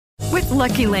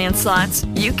Lucky Land Slots,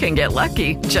 you can get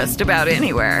lucky just about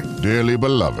anywhere. Dearly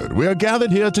beloved, we are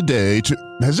gathered here today to...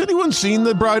 Has anyone seen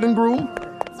the bride and groom?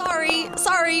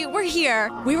 Sorry, we're here.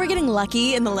 We were getting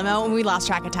lucky in the limo and we lost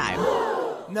track of time.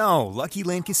 No, Lucky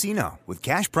Land Casino, with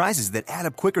cash prizes that add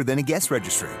up quicker than a guest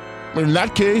registry. In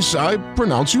that case, I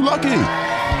pronounce you lucky.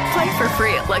 Play for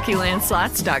free at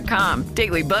LuckyLandSlots.com.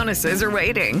 Daily bonuses are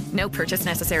waiting. No purchase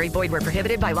necessary. Void where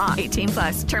prohibited by law.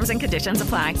 18+. Terms and conditions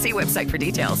apply. See website for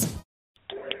details.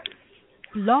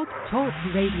 Blog Talk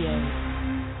Radio.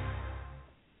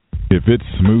 If it's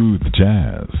smooth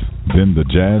jazz, then the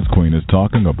Jazz Queen is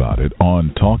talking about it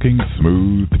on Talking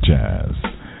Smooth Jazz.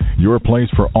 Your place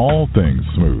for all things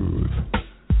smooth.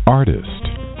 Artist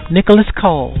Nicholas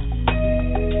Cole.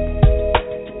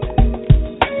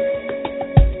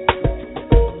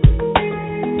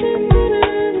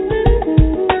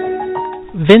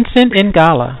 Vincent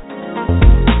Ngala.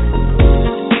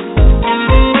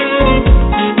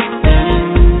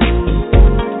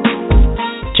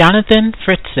 Jonathan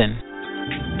Fritzen.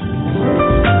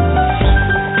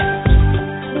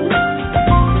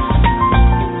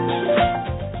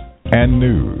 And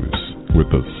news with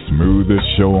the smoothest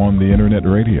show on the internet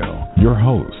radio. Your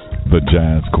host, the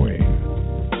Jazz Queen.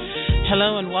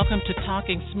 Hello and welcome to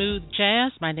Talking Smooth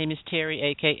Jazz. My name is Terry,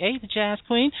 a.k.a. the Jazz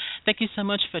Queen. Thank you so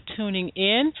much for tuning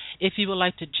in. If you would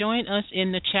like to join us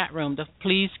in the chat room,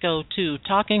 please go to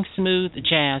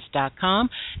TalkingSmoothJazz.com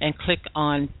and click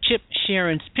on Chip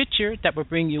Shearin's picture that will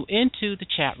bring you into the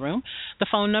chat room. The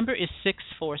phone number is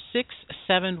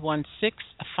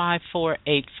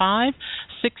 646-716-5485,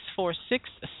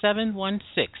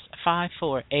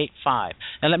 646-716-5485.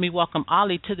 Now let me welcome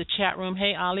Ali to the chat room.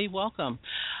 Hey, Ali, welcome.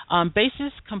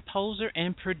 Bassist, composer,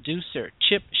 and producer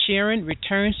Chip Shearin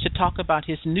returns to talk about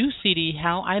his new CD,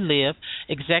 How I Live,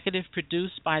 executive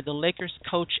produced by the Lakers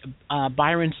coach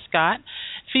Byron Scott,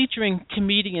 featuring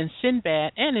comedian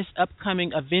Sinbad, and his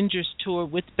upcoming Avengers tour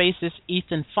with bassist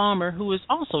Ethan Farmer, who is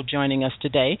also joining us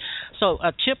today. So,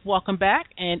 Chip, welcome back,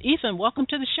 and Ethan, welcome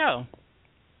to the show.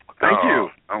 Thank you.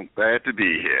 I'm glad to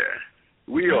be here.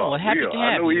 We are. Well, happy to have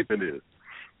I know you. Ethan is.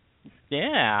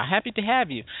 Yeah, happy to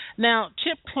have you. Now,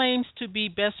 Chip claims to be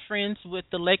best friends with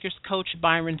the Lakers coach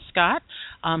Byron Scott,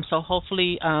 so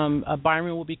hopefully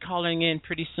Byron will be calling in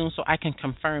pretty soon so I can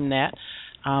confirm that.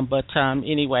 But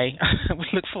anyway, we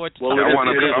look forward to. Well, I want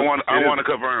to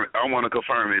confirm. I want to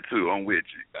confirm it too. I'm with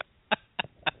you.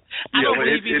 I don't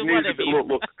believe either one of you.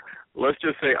 Look, let's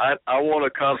just say I want a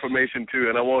confirmation too,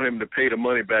 and I want him to pay the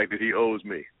money back that he owes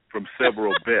me from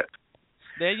several bets.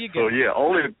 There you go. So yeah,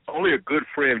 only a good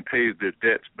friend pays their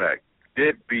debts back.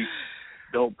 Deadbeats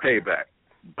don't pay back.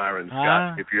 Byron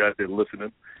Scott, if you're out there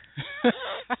listening.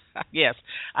 Yes,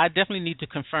 I definitely need to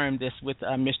confirm this with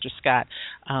Mr. Scott.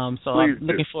 So Please I'm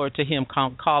looking forward to him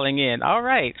calling in. All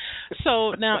right.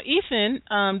 So now, Ethan,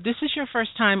 this is your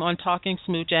first time on Talking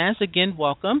Smooth Jazz. Again,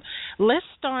 welcome. Let's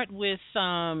start with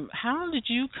how did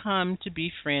you come to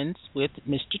be friends with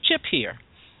Mr. Chip here?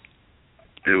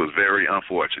 It was very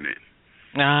unfortunate.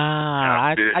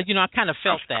 I kind of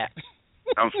felt that.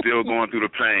 I'm still going through the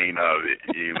pain of it,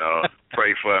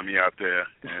 Pray for me out there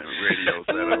in radio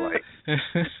satellite.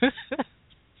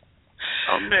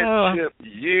 I met Chip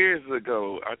years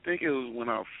ago. I think it was when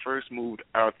I first moved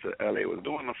out to L.A. It was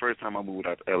during the first time I moved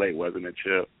out to L.A., wasn't it,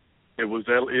 Chip?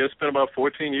 It's been about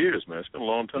 14 years, man. It's been a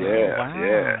long time.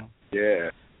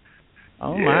 Yeah.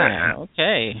 Oh, my.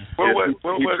 Okay.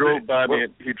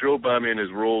 He drove by me in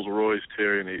his Rolls Royce,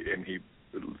 Terry, and he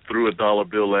threw a dollar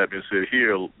bill at me and said,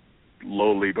 "Here,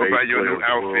 lowly bass player your new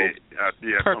outfit."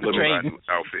 Perpetrating.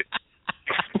 Outfit.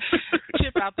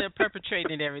 Chip out there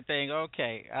perpetrating everything.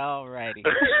 Okay. All righty.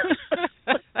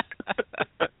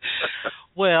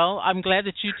 Well, I'm glad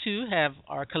that you two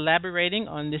are collaborating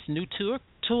on this new tour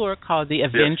called The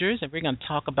Avengers, and we're going to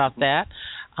talk about that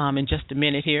in just a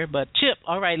minute here. But, Chip,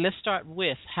 all right, let's start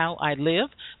with How I Live.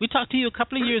 We talked to you a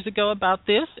couple of years ago about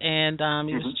this, and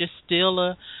it was just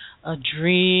still a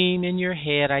dream in your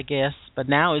head, I guess. But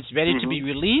now it's ready to be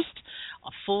released, a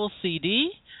full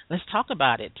CD. Let's talk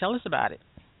about it. Tell us about it.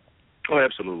 Oh,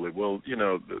 absolutely. Well,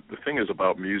 the thing is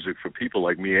about music for people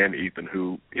like me and Ethan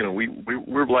who,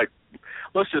 we're like,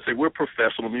 let's just say we're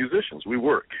professional musicians. We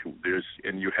work.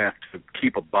 And you have to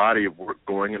keep a body of work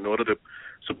going in order to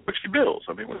support your bills.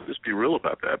 I mean, let's just be real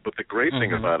about that. But the great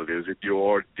thing about it is if you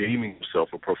are deeming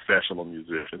yourself a professional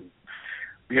musician,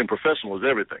 being professional is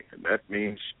everything. And that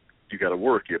means you got to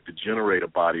work. You have to generate a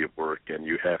body of work, and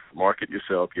you have to market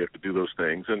yourself. You have to do those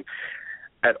things. And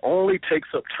that only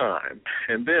takes up time.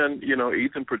 And then,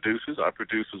 Ethan produces, I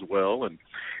produce as well, and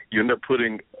you end up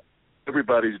putting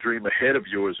everybody's dream ahead of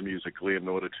yours musically in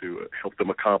order to help them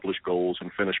accomplish goals and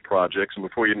finish projects. And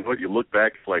before you know it, you look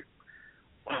back, it's like,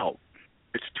 wow,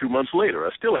 it's 2 months later. I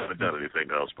still haven't done anything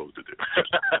that I was supposed to do.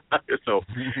 So,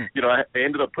 I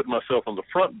ended up putting myself on the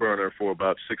front burner for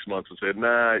about 6 months and said,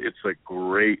 nah, it's a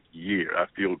great year. I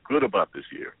feel good about this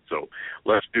year. So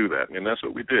let's do that. And that's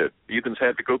what we did. Ethan's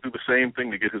had to go through the same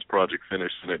thing to get his project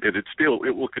finished. And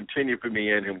it will continue for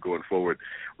me and him going forward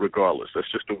regardless.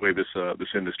 That's just the way this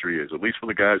industry is, at least for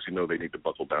the guys who know they need to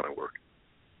buckle down and work.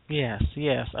 Yes.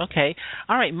 Okay.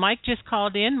 All right, Mike just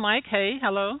called in. Mike, hey,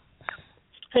 hello.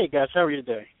 Hey, guys, how are you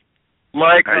today?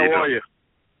 Mike, how are you?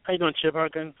 How you doing, Chip? How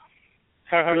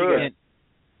are you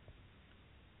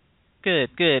guys?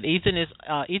 Good.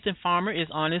 Ethan Farmer is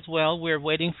on as well. We're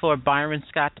waiting for Byron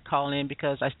Scott to call in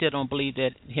because I still don't believe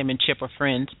that him and Chip are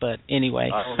friends. But anyway,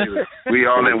 I don't either. we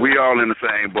all in the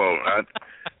same boat.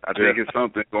 I think it's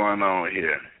something going on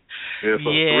here. Yeah, so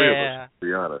three of us, to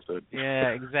be honest.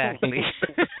 Yeah, exactly.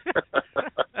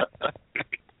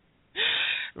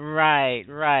 Right.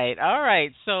 All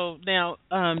right. So now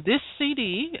this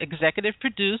CD, executive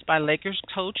produced by Lakers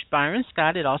coach Byron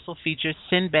Scott, it also features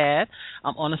Sinbad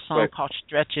on a song called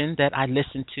Stretchin' that I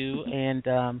listened to, and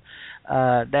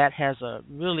that has a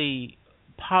really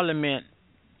Parliament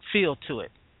feel to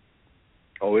it.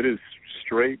 Oh, it is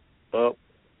straight up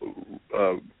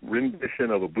rendition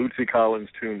of a Bootsy Collins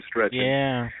tune, Stretchin'.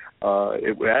 Yeah.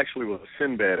 It actually was a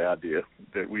Sinbad idea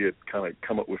that we had kind of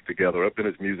come up with together. I've been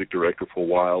his music director for a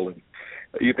while, and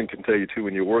Ethan can tell you, too,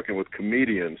 when you're working with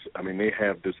comedians, I mean, they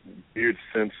have this weird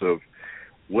sense of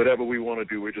whatever we want to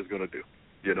do, we're just going to do.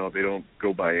 They don't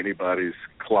go by anybody's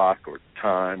clock or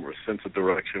time or sense of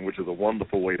direction, which is a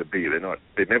wonderful way to be.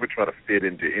 They never try to fit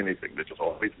into anything. They're just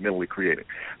always mentally creating.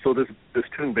 So this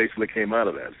tune basically came out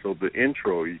of that. So the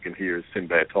intro you can hear is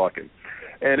Sinbad talking.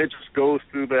 And it just goes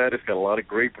through that. It's got a lot of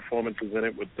great performances in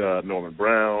it with Norman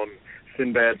Brown.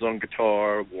 Sinbad's on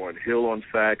guitar, Warren Hill on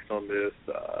sax on this.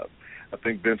 I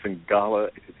think Vincent Gala,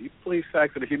 he plays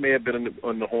sax. He may have been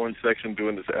on the horn section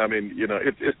doing this. I mean,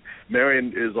 Marion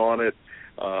is on it.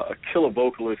 A killer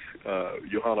vocalist,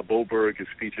 Johanna Boberg, is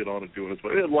featured on it doing it.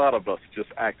 But a lot of us just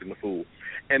acting the fool.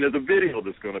 And there's a video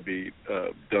that's going to be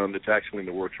done that's actually in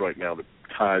the works right now that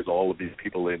ties all of these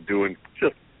people in doing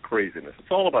just craziness. It's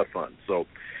all about fun. So,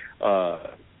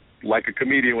 like a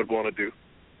comedian would want to do,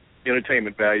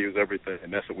 entertainment value is everything,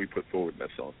 and that's what we put forward in that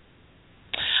song.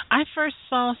 I first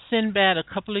saw Sinbad a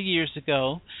couple of years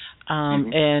ago,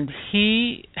 and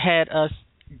he had us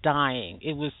dying.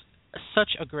 It was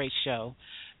such a great show.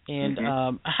 And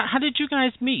how did you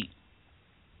guys meet?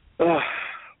 Well,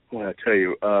 I tell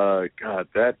you, God,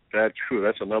 that's true.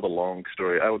 That's another long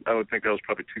story. I would think that was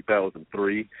probably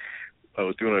 2003. I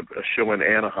was doing a show in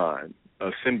Anaheim.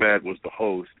 Sinbad was the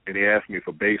host, and he asked me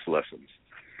for bass lessons.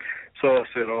 So I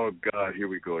said, oh, God, here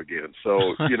we go again.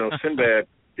 So, Sinbad,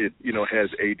 has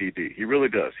ADD. He really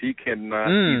does. He cannot,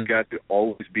 he's got to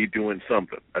always be doing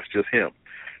something. That's just him.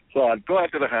 So I'd go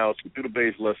out to the house, do the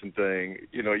bass lesson thing.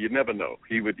 You never know.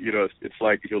 He would, it's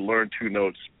like he'll learn 2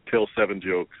 notes, tell 7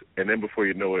 jokes, and then before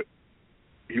you know it,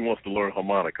 he wants to learn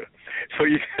harmonica. So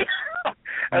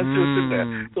that's just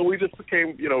that. So we just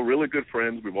became, really good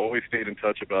friends. We've always stayed in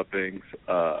touch about things.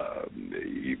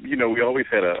 We always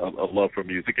had a love for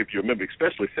music. If you remember,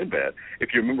 especially Sinbad, if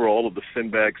you remember all of the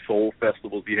Sinbad soul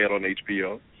festivals he had on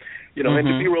HBO, and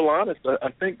to be real honest, I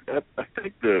think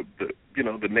the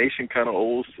nation kind of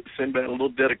owes Sinbad a little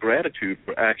debt of gratitude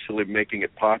for actually making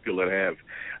it popular to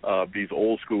have these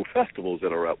old school festivals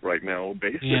that are up right now,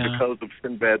 basically because of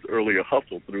Sinbad's earlier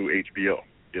hustle through HBO.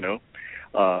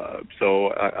 So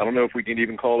I don't know if we can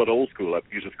even call it old school. I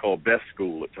think it's just called best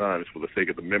school at times for the sake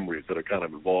of the memories that are kind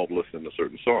of involved listening to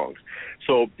certain songs.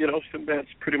 So Sinbad's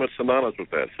pretty much synonymous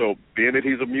with that. So being that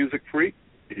he's a music freak,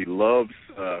 he loves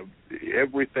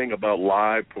everything about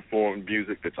live performed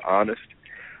music that's honest.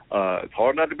 It's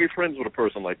hard not to be friends with a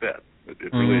person like that.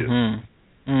 It really is.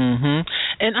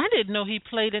 And I didn't know he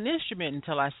played an instrument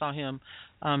until I saw him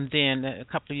then a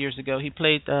couple of years ago. He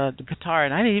played the guitar,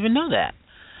 and I didn't even know that.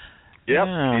 Yep,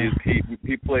 yeah.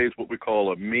 He plays what we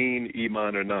call a mean E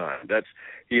minor 9.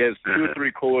 He has 2 or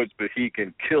 3 chords, but he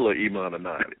can kill a E minor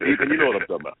 9. You know what I'm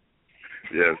talking about?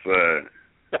 Yes, sir.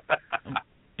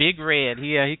 Big Red.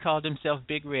 He called himself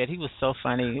Big Red. He was so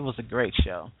funny. It was a great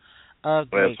show. A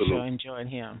great show.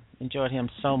 Enjoyed him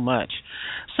so much.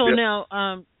 So now,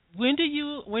 when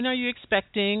are you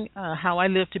expecting How I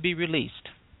Live to be released?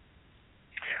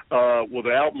 Well,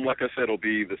 the album, like I said, will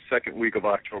be the second week of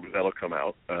October. That'll come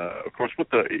out. Of course, with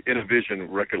the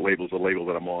Innovision record label, the label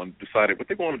that I'm on, decided what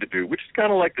they wanted to do, which is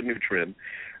kind of like the new trend.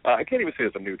 I can't even say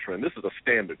it's a new trend. This is a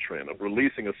standard trend of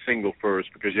releasing a single first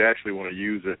because you actually want to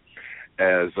use it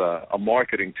as a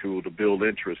marketing tool to build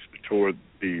interest toward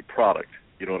the product.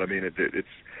 You know what I mean? It's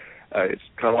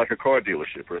kind of like a car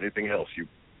dealership or anything else. You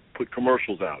put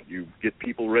commercials out. You get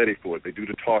people ready for it. They do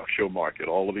the talk show market,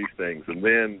 all of these things, and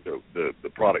then the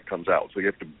product comes out. So you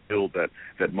have to build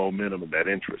that momentum and that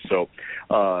interest. So,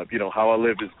 How I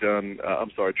Live is done,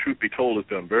 Truth Be Told is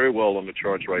done very well on the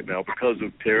charts right now because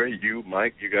of Terry, you,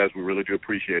 Mike, you guys, we really do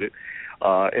appreciate it.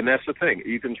 And that's the thing.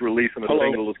 Ethan's releasing a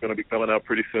single that's going to be coming out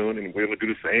pretty soon, and we're going to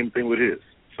do the same thing with his.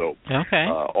 So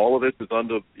all of this is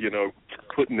under,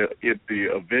 putting the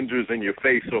Avengers in your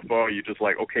face so far. You're just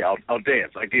like, okay, I'll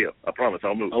dance. I give. I promise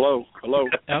I'll move. Hello.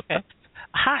 Okay.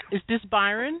 Hi, is this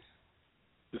Byron?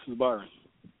 This is Byron.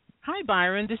 Hi,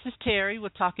 Byron. This is Terry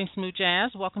with Talking Smooth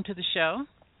Jazz. Welcome to the show.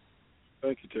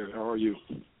 Thank you, Terry. How are you?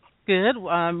 Good.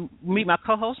 Meet my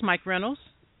co-host, Mike Reynolds.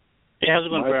 Yeah, how's it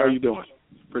going, Mike, Byron? how are you doing?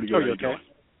 Pretty good. How you doing?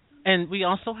 And we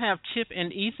also have Chip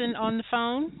and Ethan on the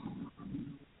phone.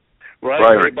 Right.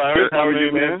 Hey, Byron, how are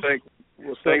you, man?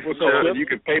 Thanks for calling. You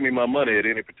can pay me my money at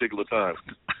any particular time.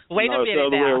 Wait a minute it's the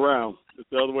other way around. It's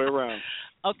the other way around.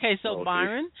 Okay, so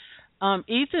Byron,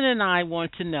 Ethan and I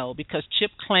want to know because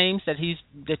Chip claims that you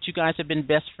guys have been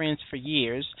best friends for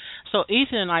years. So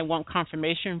Ethan and I want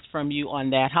confirmation from you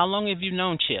on that. How long have you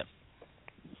known Chip?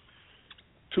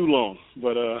 Too long,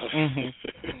 but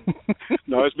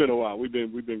no, it's been a while. We've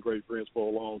been great friends for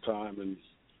a long time, and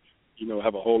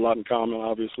have a whole lot in common,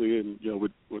 obviously, and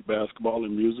with basketball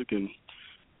and music, and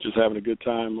just having a good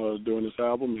time doing this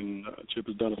album. And Chip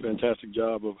has done a fantastic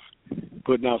job of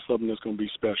putting out something that's going to be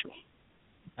special.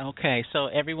 Okay, so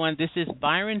everyone, this is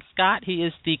Byron Scott. He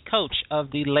is the coach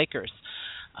of the Lakers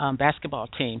basketball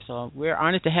team. So we're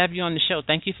honored to have you on the show.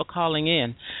 Thank you for calling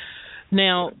in.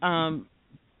 Now,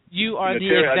 you are the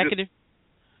executive.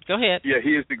 Go ahead. Yeah,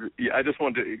 he is I just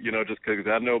wanted to, just because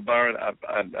I know Byron,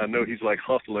 I know he's like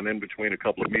hustling in between a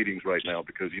couple of meetings right now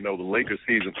because, the Lakers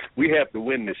season, we have to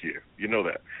win this year. You know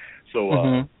that. So,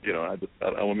 I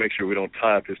want to make sure we don't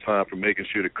tie up his time for making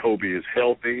sure that Kobe is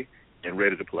healthy and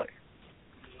ready to play.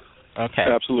 Okay.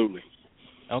 Absolutely.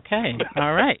 Okay.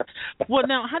 All right. Well,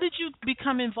 now, how did you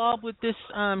become involved with this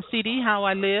CD, How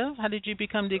I Live? How did you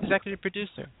become the executive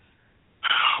producer?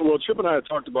 Well, Chip and I had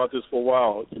talked about this for a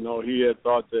while. He had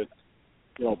thought that,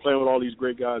 playing with all these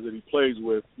great guys that he plays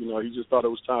with, he just thought it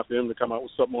was time for him to come out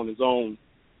with something on his own.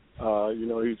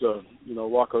 He's a,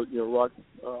 rock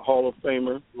Hall of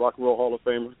Famer, rock and roll Hall of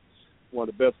Famer, one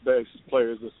of the best bass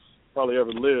players that's probably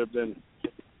ever lived. And,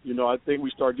 I think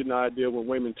we started getting the idea when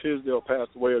Wayman Tisdale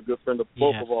passed away, a good friend of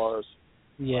both of ours,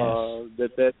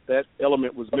 that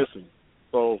element was missing.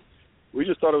 So we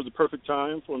just thought it was the perfect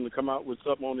time for him to come out with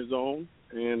something on his own.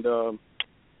 And,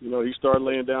 he started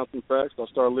laying down some tracks. I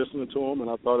started listening to him, and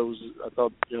I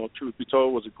thought, Truth Be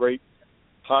Told was a great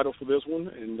title for this one.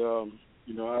 And,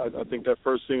 I think that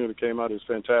first single that came out is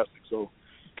fantastic. So,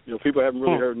 people haven't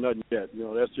really heard nothing yet.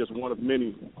 That's just one of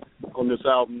many on this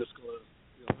album that's going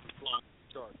to fly on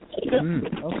the charts.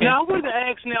 Okay. Now, I wanted to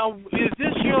ask, is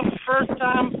this your first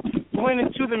time going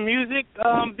into the music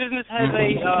business as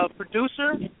a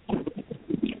producer?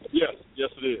 Yes,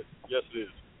 it is. Yes, it is.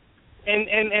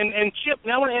 And Chip,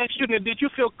 now I want to ask you, did you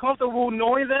feel comfortable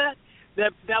knowing that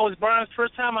was Byron's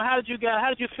first time, or how did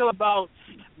you feel about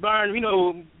Byron,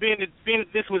 being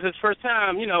this was his first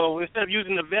time, instead of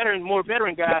using the more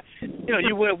veteran guy,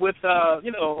 you went with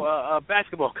a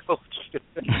basketball coach.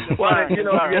 Well,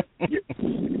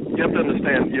 you have to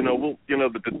understand,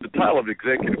 the title of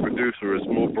executive producer is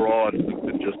more broad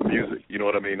than just music. You know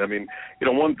what I mean?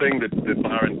 One thing that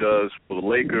Byron does for the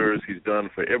Lakers, he's done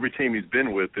for every team he's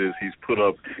been with, is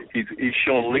he's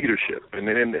shown leadership,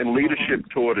 and leadership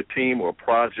toward a team or a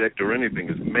project or anything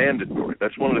is mandatory.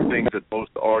 That's one of the things that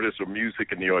most artists or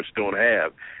music in the arts don't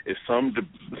have, is some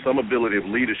ability of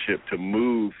leadership to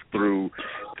move through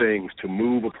things, to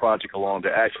move a project along, to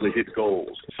actually hit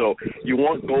goals. So you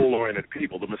want goal-oriented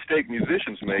people. The mistake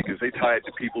musicians make is they tie it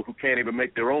to people who can't even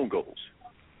make their own goals.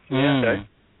 Okay?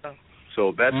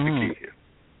 So that's the key here.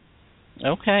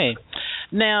 Okay.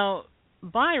 Now,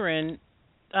 Byron,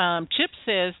 Chip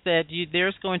says that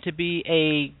there's going to be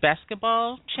a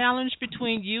basketball challenge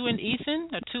between you and Ethan,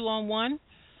 a 2-on-1.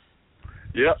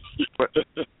 Yep. But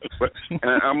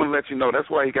I'm going to let you know, that's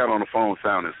why he got on the phone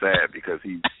sounding sad, because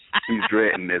he's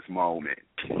dreading this moment.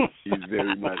 He's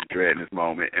very much dreading this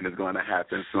moment, and it's going to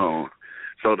happen soon.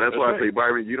 So that's why I say,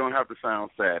 Byron, you don't have to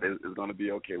sound sad. It's going to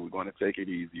be okay. We're going to take it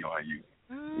easy on you.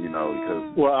 Because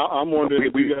I'm wondering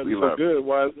if you guys we are so love good,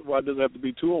 why does it have to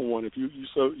be 2-on-1? If you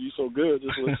so good,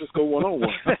 let's just go 1-on-1.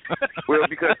 Well,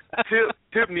 because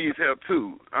Tip needs help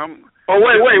too.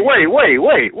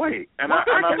 Wait. And I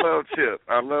love Chip.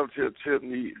 I love Chip. Chip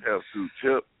needs help too.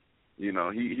 Chip, he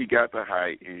got the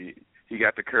height and he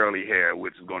got the curly hair,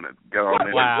 which is going to get all in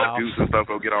his juice and stuff.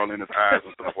 Will get all in his eyes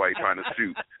and stuff while he's trying to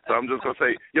shoot. So I'm just going to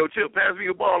say, yo, Chip, pass me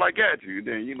your ball. I got you.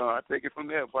 Then, I take it from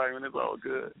there, Byron. It's all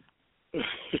good.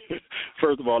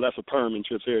 First of all, that's a perm in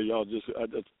Chip's hair. Y'all just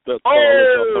that's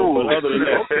oh, but other than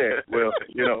that, okay. Well,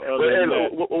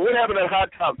 what happened to that hot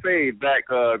top fade back,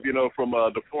 from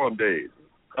the Forum days?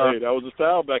 Hey, that was the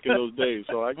style back in those days.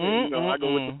 So I go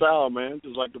with the style, man.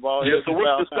 Just like the ball head. Yeah. So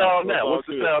what's the style now?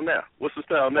 What's the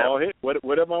style now? Ball head.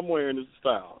 Whatever I'm wearing is the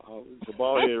style. It's the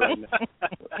ball head right now.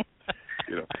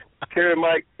 Terry,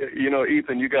 Mike,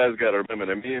 Ethan, you guys got to remember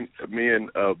that me and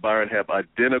Byron have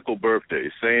identical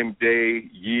birthdays, same day,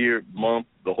 year, month,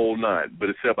 the whole nine. But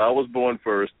except I was born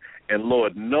first, and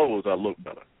Lord knows I look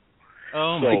better.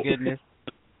 Oh my goodness.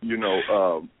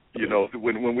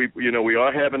 When we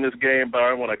are having this game,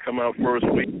 Byron, when I come out first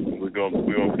week, we're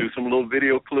gonna do some little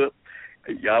video clip.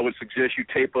 I would suggest you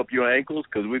tape up your ankles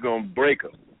because we're gonna break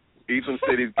them. Ethan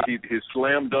said his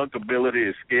slam dunk ability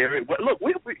is scary. But look,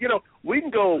 we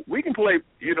can play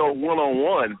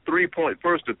 1-on-1, 3-point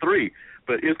first to three,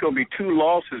 but it's gonna be 2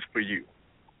 losses for you.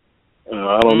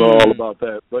 I don't know all about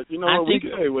that, but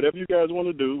whatever you guys want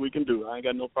to do, we can do. I ain't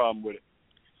got no problem with it.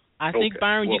 I think,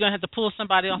 Byron, you're going to have to pull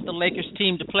somebody off the Lakers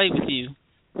team to play with you,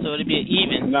 so it'll be an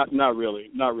even. Not really.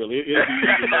 It'll be even,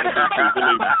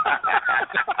 believe me.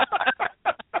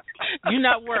 You're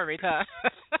not worried, huh?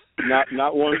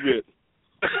 Not one bit.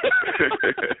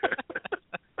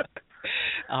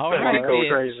 All right. Go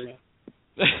crazy.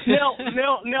 Now,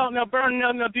 Byron,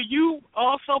 now, do you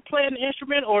also play an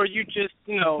instrument, or are you just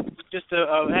a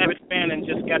avid fan and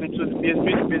just got into the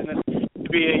music business?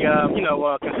 Be a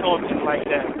consultant like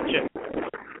that, Chip?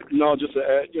 No, just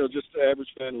an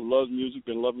average fan who loves music,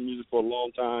 been loving music for a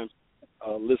long time.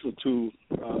 Listen to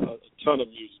a ton of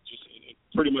music, just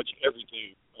pretty much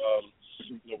everything.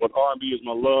 But R&B is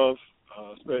my love,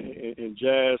 and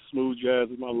jazz, smooth jazz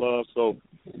is my love. So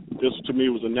this to me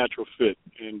was a natural fit,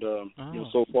 and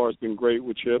so far it's been great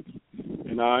with Chip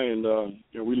and I, and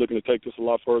we're looking to take this a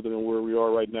lot further than where we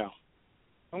are right now.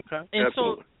 Okay, and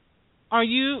absolutely. So. Are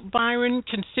you, Byron,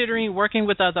 considering working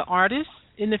with other artists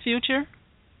in the future?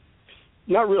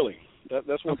 Not really.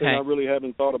 That's one thing I really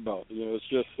haven't thought about. It's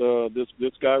just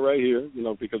this guy right here,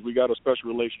 because we got a special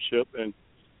relationship. And,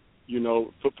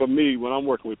 for me, when I'm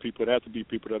working with people, it has to be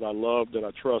people that I love, that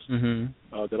I trust,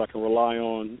 that I can rely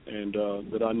on, and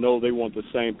that I know they want the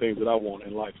same things that I want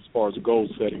in life as far as goal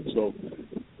setting. So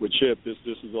with Chip, this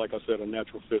is, like I said, a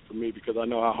natural fit for me because I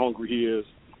know how hungry he is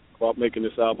about making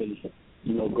this album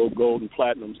go gold and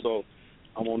platinum. So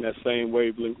I'm on that same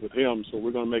wavelength with him, so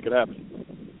we're going to make it happen.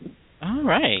 All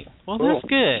right. Well, cool. That's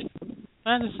good.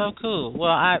 That is so cool.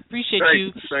 Well, I appreciate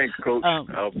you. Thanks, Coach. I'll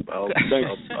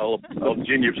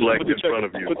genuflect in front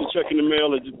of you. Put the check in the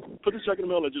mail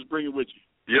and just bring it with you.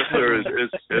 Yes, sir.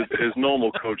 As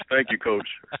normal, Coach. Thank you, Coach.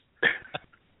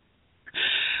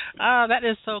 Oh, that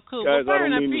is so cool. Guys, well,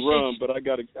 Byron, I don't mean to run, but I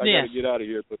gotta get out of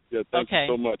here. But thank you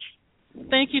so much.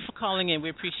 Thank you for calling in. We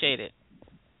appreciate it.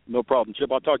 No problem,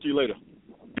 Chip. I'll talk to you later.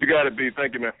 You got it, B.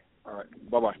 Thank you, man. All right.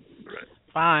 Bye-bye. All right.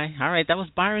 Bye. All right, that was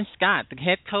Byron Scott, the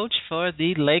head coach for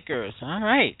the Lakers. All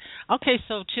right. Okay,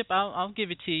 so, Chip, I'll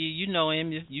give it to you. You know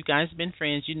him. You guys have been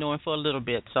friends. You know him for a little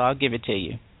bit, so I'll give it to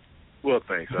you. Well,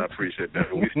 thanks. I appreciate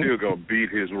that. We still going to beat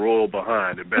his royal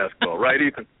behind in basketball. Right,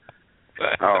 Ethan?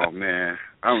 Oh, man.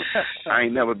 I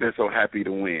ain't never been so happy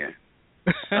to win.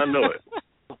 I know it.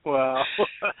 Wow.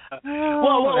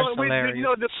 That's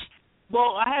hilarious.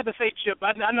 Well, I had to say, Chip,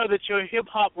 I know that you're hip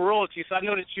hop royalty, so I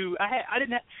know that I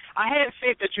had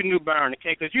faith that you knew Byron,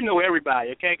 okay, because you know everybody,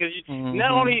 okay, because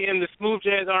not only in the smooth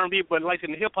jazz R&B, but like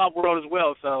in the hip hop world as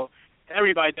well. So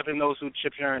everybody definitely knows who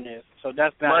Chip Shearin is. So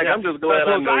that's that. Mike, I'm just glad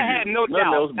I know you. I had no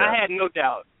doubt. I had no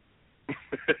doubt.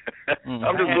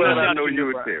 I'm just glad I know you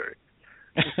and Terry.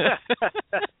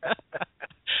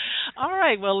 All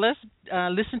right, well, let's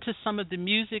listen to some of the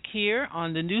music here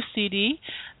on the new CD,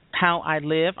 How I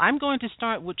Live. I'm going to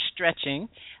start with Stretching.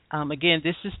 Again,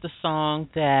 this is the song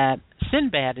that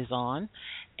Sinbad is on.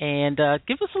 And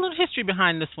give us a little history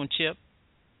behind this one, Chip.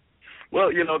 Well,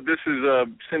 this is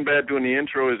Sinbad doing the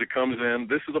intro as it comes in.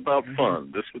 This is about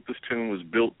fun. This is what this tune was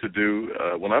built to do.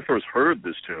 When I first heard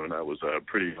this tune, I was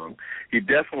pretty young. He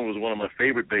definitely was one of my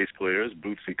favorite bass players,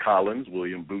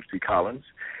 William Bootsy Collins.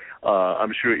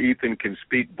 I'm sure Ethan can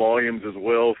speak volumes as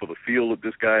well for the feel that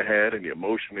this guy had and the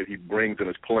emotion that he brings in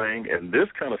his playing. And this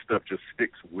kind of stuff just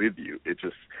sticks with you.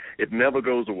 It never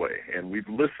goes away. And we've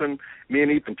listened, me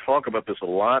and Ethan talk about this a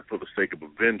lot for the sake of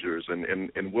Avengers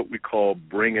and what we call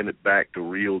bringing it back to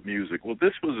real music. Well,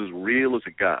 this was as real as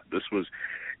it got. This was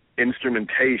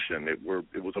instrumentation. It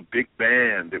was a big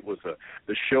band. It was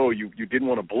the show. You didn't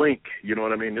want to blink. You know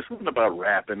what I mean? This wasn't about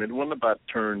rapping. It wasn't about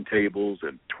turntables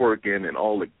and twerking and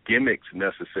all the gimmicks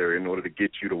necessary in order to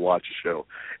get you to watch a show.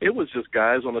 It was just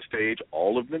guys on a stage,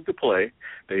 all of them to play.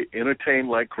 They entertained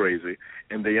like crazy,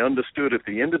 and they understood at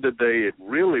the end of the day it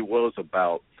really was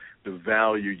about the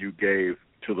value you gave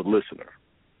to the listener.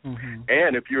 Mm-hmm.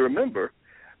 And if you remember,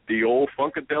 the old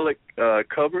Funkadelic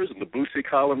covers and the Bootsy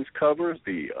Collins covers,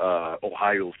 the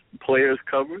Ohio Players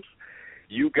covers,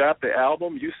 you got the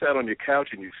album, you sat on your couch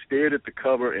and you stared at the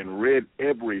cover and read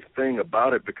everything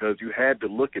about it because you had to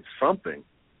look at something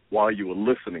while you were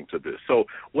listening to this. So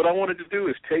what I wanted to do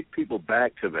is take people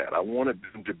back to that. I wanted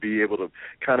them to be able to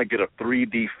kind of get a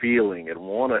 3D feeling and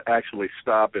want to actually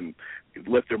stop and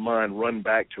let their mind run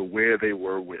back to where they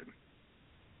were when.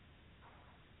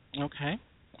 Okay.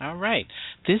 All right.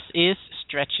 This is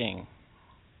Stretching.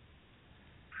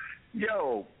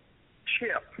 Yo,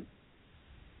 Chip,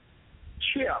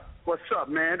 what's up,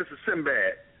 man? This is Sinbad.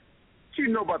 What you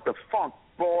know about the funk,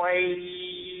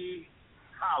 boy?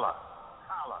 Holla.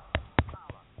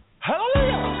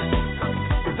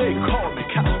 Hallelujah! They call me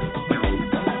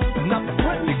Captain, not the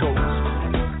friendly ghost,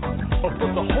 but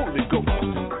the Holy Ghost.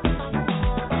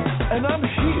 And I'm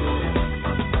here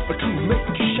to make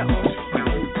you shout.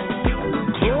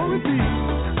 Glory be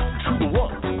to the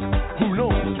one who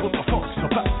knows what the funk's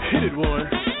about. Hit it, one.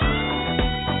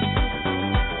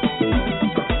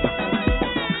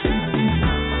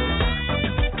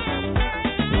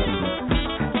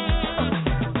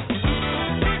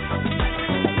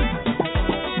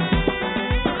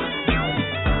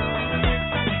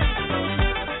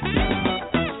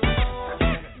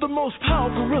 The most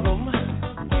powerful rhythm,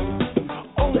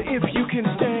 only if you can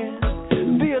stand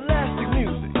the elastic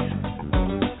music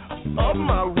of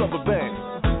my rubber band.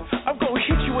 I'm gonna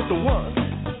hit you with the one.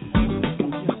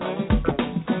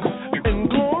 And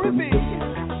glory be,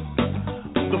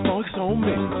 the funk's on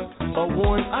me.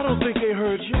 Warren, I don't think they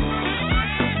heard you.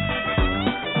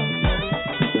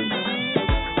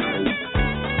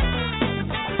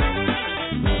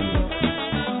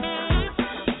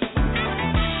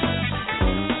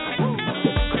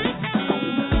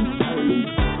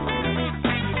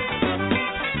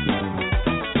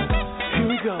 Here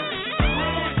we go.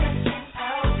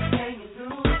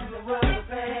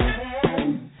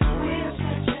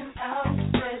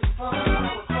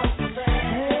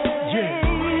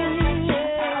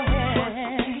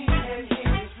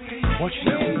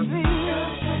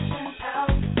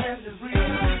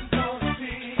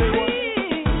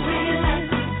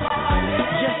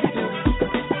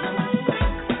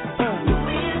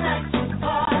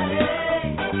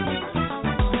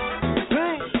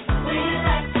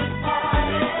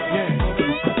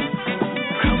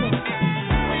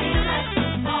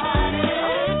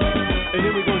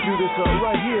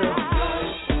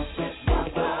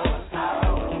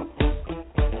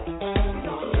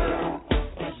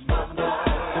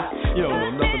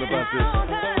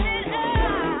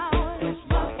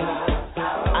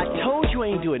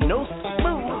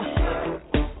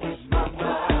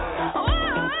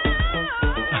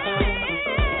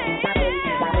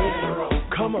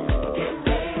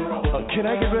 Can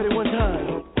I get ready one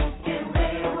time?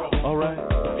 All right.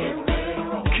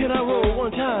 Can I roll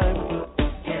one time?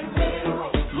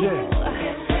 Yeah.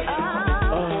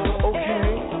 Okay.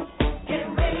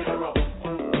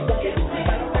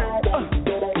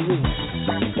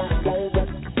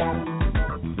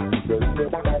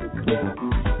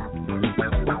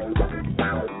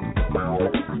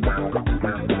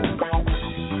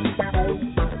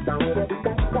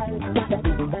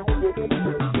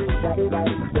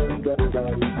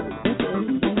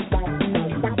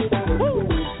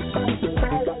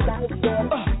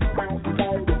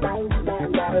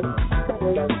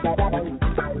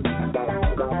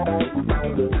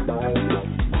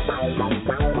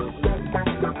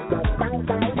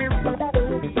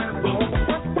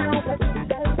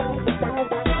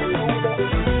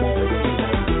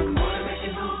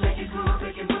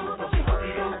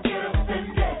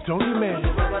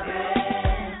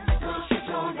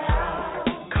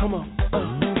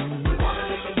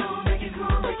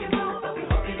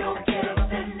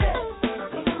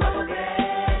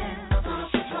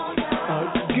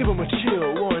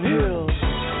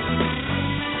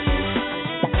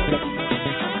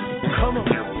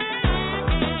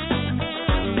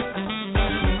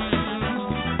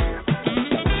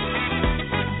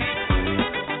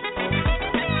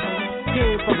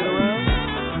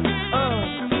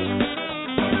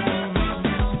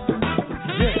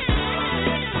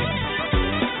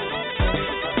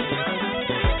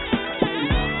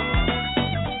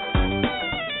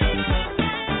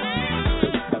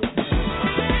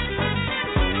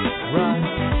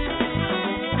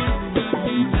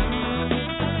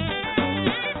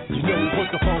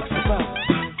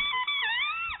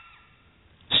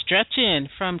 Stretchin'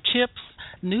 from Chip's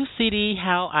new CD,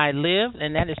 How I Live,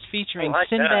 and that is featuring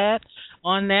Sinbad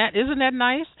on that. Isn't that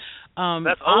nice?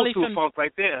 That's old school funk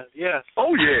right there. Yes.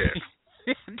 Oh, yeah.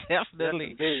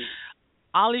 Definitely. Yes,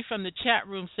 Ollie from the chat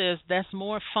room says that's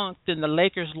more funk than the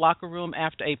Lakers locker room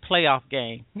after a playoff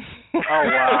game. Oh,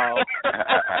 wow.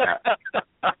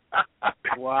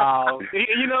 Wow.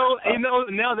 You know,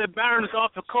 now that Byron is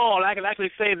off the call, I can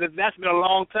actually say that that's been a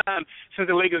long time since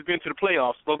the Lakers been to the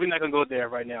playoffs, but we're not going to go there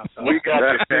right now. So. We got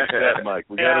to fix that, Mike.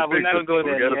 We're not going to go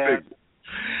there. We got to fix it.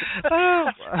 Oh,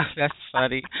 that's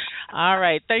funny. All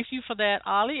right. Thank you for that,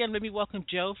 Ollie. And let me welcome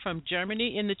Joe from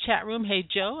Germany in the chat room. Hey,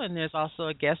 Joe. And there's also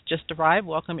a guest just arrived.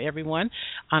 Welcome, everyone.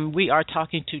 We are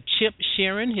talking to Chip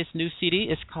Shearin. His new CD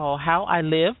is called How I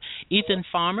Live. Ethan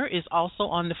Farmer is also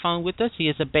on the phone with us. He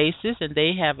is a bassist, and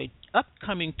they have a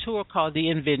upcoming tour called The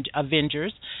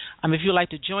Avengers. If you'd like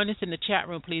to join us in the chat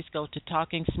room, please go to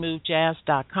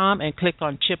TalkingSmoothJazz.com and click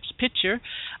on Chip's picture,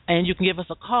 and you can give us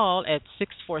a call at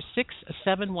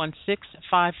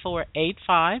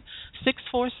 646-716-5485,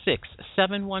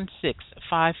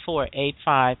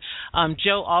 646-716-5485.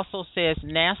 Joe also says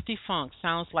Nasty Funk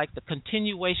sounds like the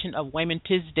continuation of Wayman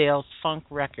Tisdale's funk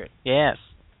record. Yes.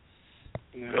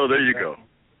 Oh, there you go.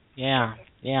 Yeah,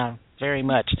 very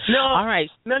much. No, all right.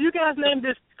 Now, you guys named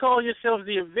this, call yourselves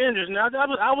the Avengers. Now,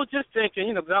 I was just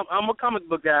thinking, because I'm a comic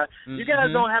book guy. Mm-hmm. You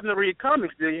guys don't happen to read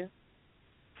comics, do you?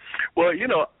 Well,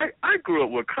 I grew up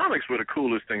where comics were the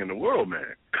coolest thing in the world,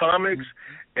 man. Comics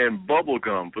and bubble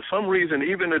gum. For some reason,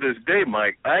 even to this day,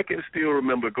 Mike, I can still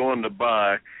remember going to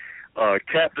buy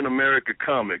Captain America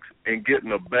comics and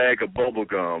getting a bag of bubble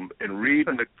gum and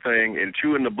reading the thing and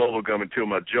chewing the bubble gum until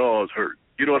my jaws hurt.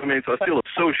 You know what I mean? So I still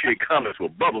associate comics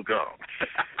with bubble gum.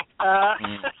 That's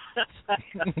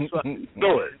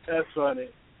funny.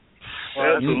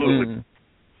 Absolutely.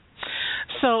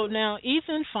 So now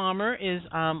Ethan Farmer is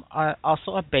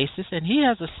also a bassist, and he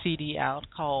has a CD out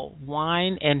called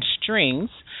Wine and Strings,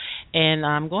 and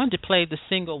I'm going to play the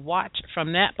single Watch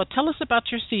from that. But tell us about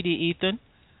your CD, Ethan.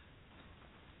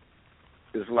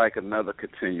 It's like another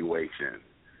continuation.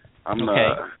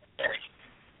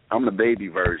 I'm the baby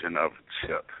version of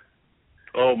Chip.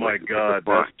 Oh my God,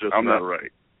 that's just not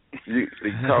right. You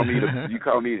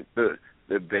call me the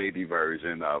baby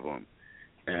version of him,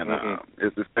 and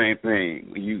it's the same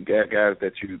thing. You got guys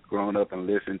that you've grown up and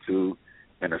listened to,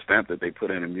 and the stamp that they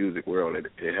put in the music world,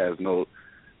 it has no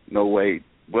way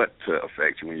but to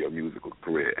affect you in your musical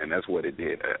career, and that's what it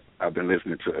did. I've been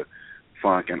listening to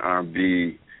funk and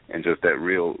R&B and just that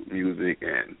real music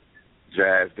and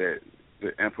jazz. That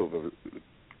the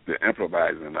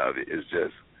improvising of it is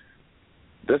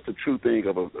that's the true thing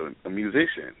of a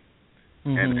musician.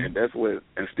 And that's what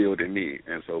instilled in me.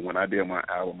 And so when I did my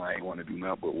album, I didn't want to do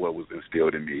nothing but what was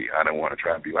instilled in me. I didn't want to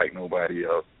try to be like nobody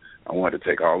else. I wanted to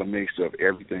take all the mixture of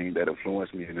everything that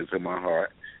influenced me and it's in my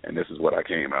heart, and this is what I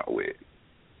came out with.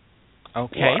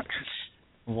 Okay.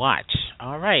 Watch.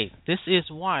 All right. This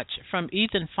is Watch from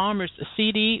Ethan Farmer's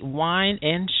CD, Wine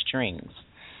and Strings.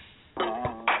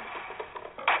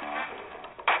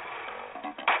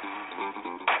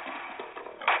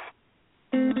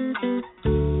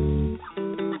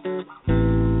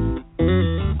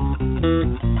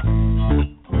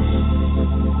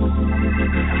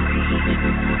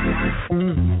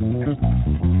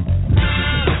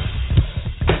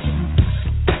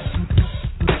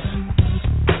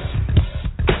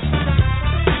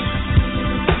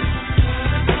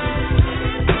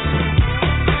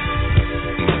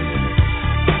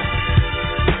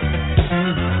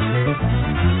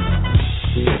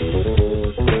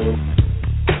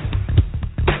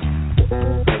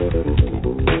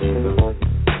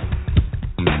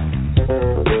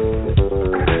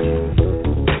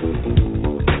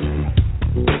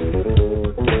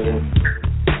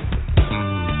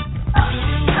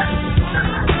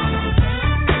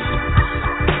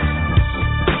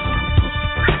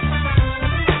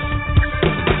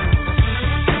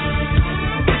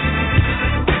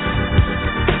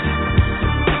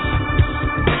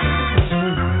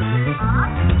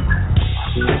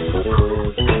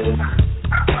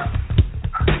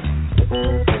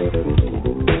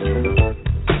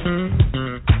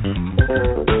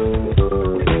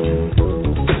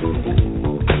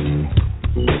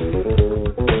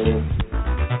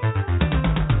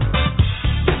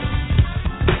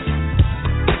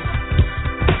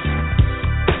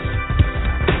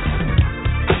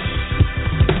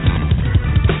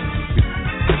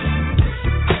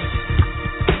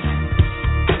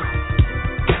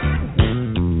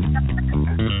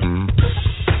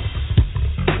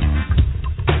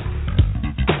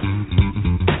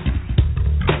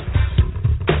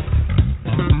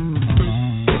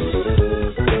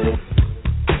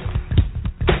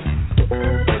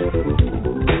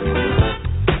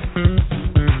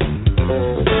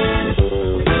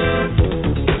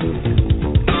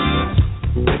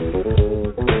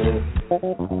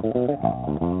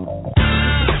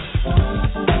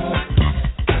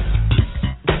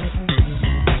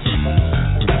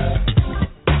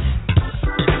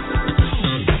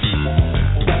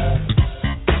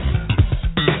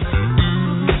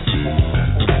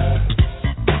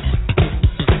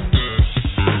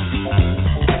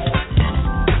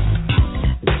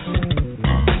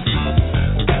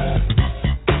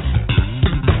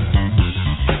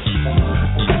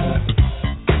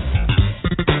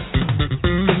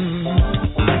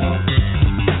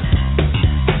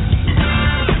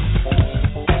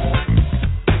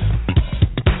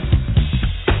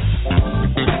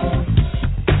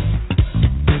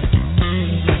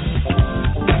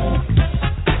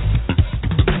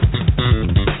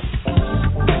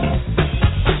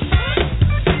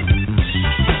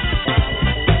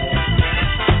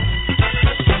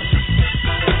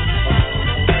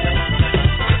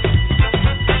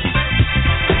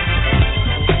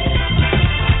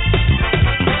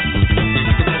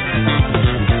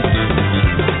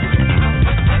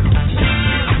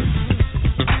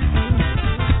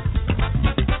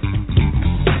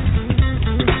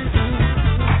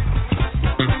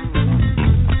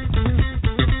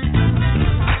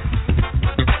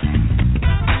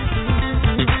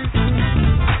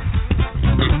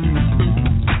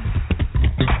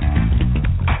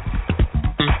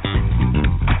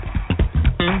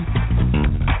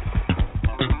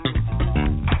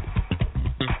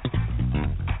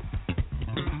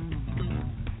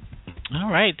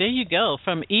 right, there you go.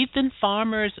 From Ethan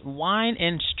Farmer's Wine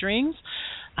and Strings.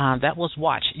 That was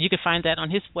Watch. You can find that on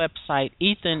his website,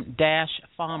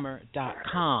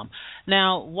 ethan-farmer.com.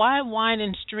 Now, why Wine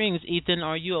and Strings, Ethan?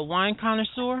 Are you a wine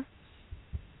connoisseur?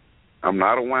 I'm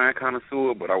not a wine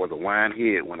connoisseur, but I was a wine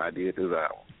head when I did this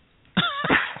album.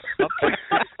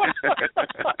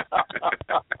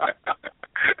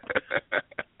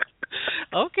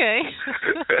 Okay.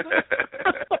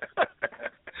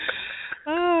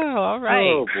 Oh, all right.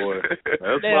 Oh, boy.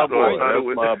 That's my boy.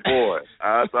 That's my boy.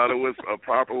 I thought it was a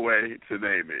proper way to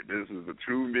name it. This is the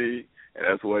true me, and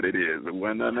that's what it is. It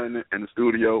wasn't nothing in the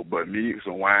studio but me,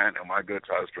 some wine, and my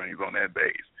guitar strings on that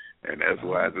bass. And that's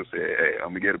why I just said, hey,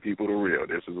 I'm going to get the people the real.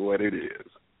 This is what it is.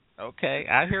 Okay,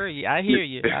 I hear you.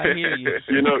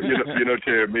 You know,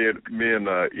 Terry. Me and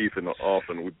Ethan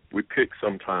often we pick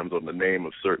sometimes on the name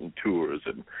of certain tours,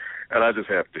 and I just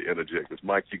have to interject this.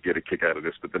 Mike, you get a kick out of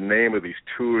this, but the name of these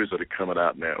tours that are coming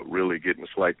out now really getting.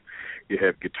 It's like you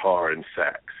have guitar and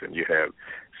sax, and you have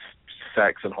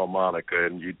sax and harmonica,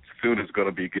 and soon it's going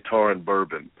to be guitar and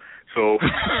bourbon. So.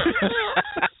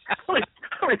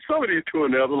 I mean, some of these tours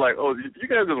now, they're like, oh, you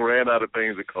guys just ran out of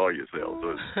things to call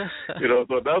yourselves.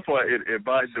 So that's why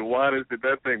the wine is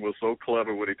that thing was so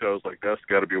clever when he tells us, like, that's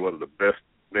got to be one of the best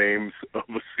names of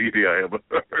a CD I ever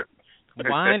heard.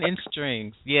 Wine and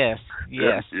Strings, yes,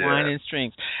 Yeah. Wine and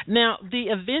Strings. Now, the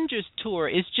Avengers tour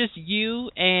is just you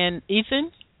and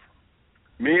Ethan?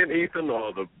 Me and Ethan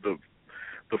are the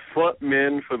front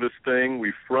men for this thing.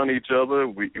 We front each other.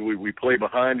 We play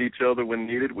behind each other when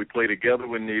needed. We play together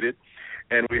when needed.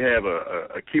 And we have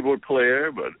a keyboard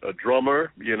player, but a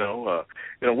drummer.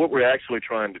 What we're actually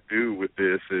trying to do with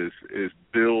this is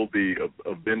build the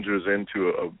Avengers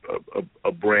into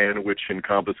a brand which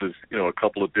encompasses a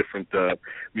couple of different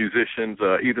musicians.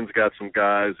 Ethan's got some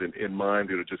guys in mind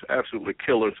that are just absolutely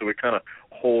killer. So we're kind of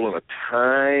holding a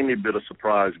tiny bit of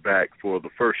surprise back for the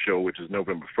first show, which is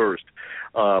November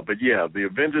 1st. But yeah, the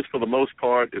Avengers for the most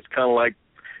part, it's kind of like.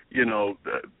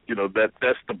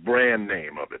 That's the brand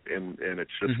name of it, and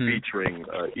it's just featuring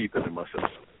Ethan and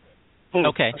myself.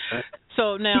 Okay.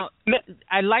 So now,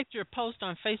 I liked your post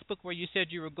on Facebook where you said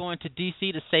you were going to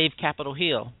D.C. to save Capitol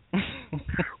Hill.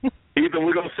 Ethan,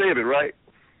 we're going to save it, right?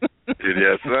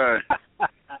 Yes, sir.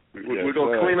 We're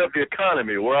going to clean up the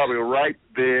economy. I'll be right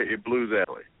there in Blues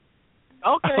Alley.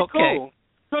 Okay, cool.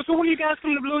 So when you guys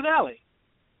come to Blues Alley?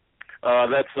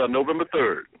 That's November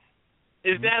 3rd.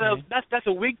 Is that that's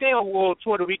a weekday or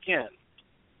toward the weekend?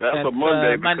 That's a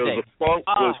Monday because Monday. the funk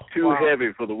was too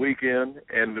heavy for the weekend,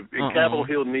 and Capitol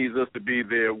Hill needs us to be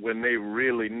there when they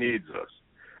really needs us.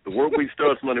 The work week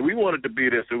starts Monday. We wanted to be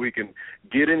there so we can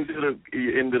get into the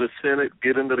Senate,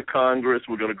 get into the Congress.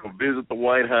 We're going to go visit the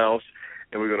White House,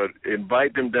 and we're going to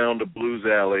invite them down to Blues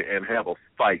Alley and have a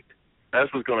fight.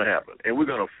 That's what's going to happen, and we're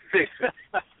going to fix it.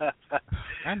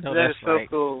 I know that's so right.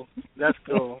 cool. That's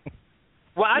cool.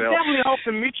 Well, I definitely hope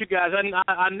to meet you guys.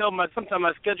 I know sometimes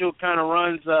my schedule kind of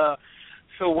runs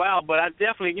so wild, but I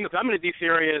definitely, I'm in the D.C.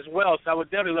 area as well, so I would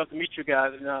definitely love to meet you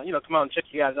guys and, come out and check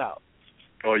you guys out.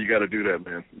 Oh, you got to do that,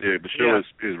 man. Yeah, the show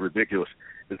is ridiculous.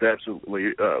 It's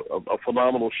absolutely a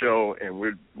phenomenal show, and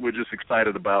we're just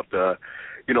excited about,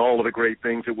 all of the great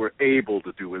things that we're able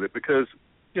to do with it because,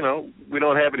 we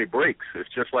don't have any breaks. It's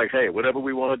just like, hey, whatever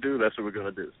we want to do, that's what we're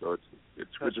going to do. So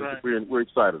we're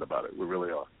excited about it. We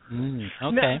really are.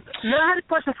 Okay. Now, I had a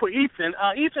question for Ethan.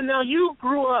 Ethan, now you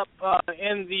grew up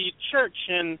in the church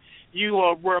and you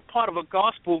were a part of a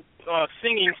gospel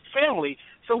singing family.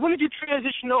 So when did you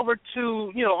transition over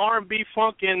to, R&B,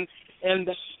 funk, and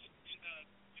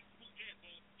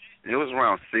It was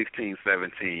around 16,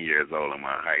 17 years old in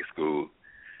my high school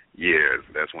years.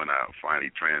 That's when I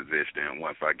finally transitioned.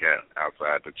 Once I got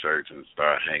outside the church and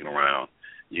started hanging around,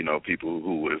 people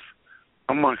who was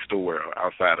amongst the world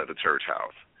outside of the church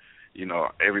house.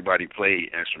 Everybody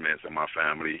played instruments in my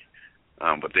family,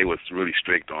 but they was really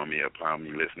strict on me upon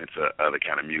me listening to other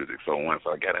kind of music. So once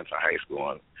I got into high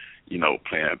school,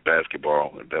 playing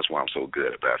basketball, that's why I'm so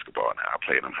good at basketball now. I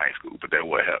played in high school, but that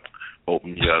would help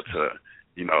open me up to,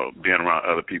 being around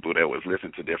other people that was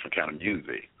listening to different kind of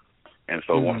music. And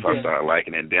so once I started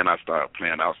liking it, then I started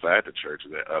playing outside the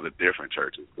churches at other different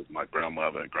churches because my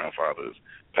grandmother and grandfather is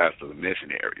pastors and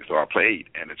missionaries. So I played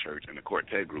in the church in the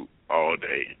quartet group all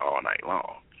day, all night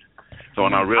long. So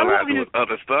when I realized there was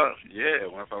other stuff,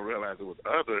 once I realized there was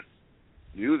other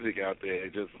music out there,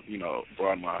 it just,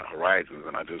 broadened my horizons,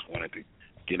 and I just wanted to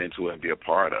get into it and be a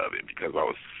part of it because I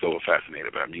was so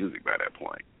fascinated by music by that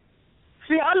point.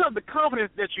 See, I love the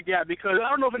confidence that you got because I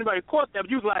don't know if anybody caught that,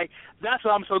 but you was like, that's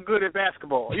why I'm so good at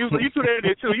basketball. You threw that in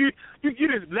there, too. You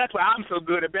just, that's why I'm so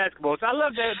good at basketball. So I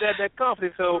love that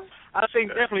confidence. So I think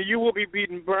definitely you will be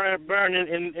beating Burn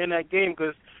in that game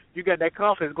because you got that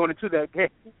confidence going into that game.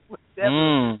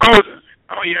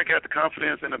 Oh, yeah, I got the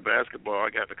confidence in the basketball. I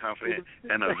got the confidence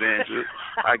in the Avengers.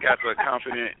 I got the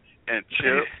confidence in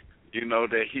Chip. You know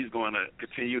that he's going to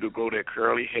continue to grow that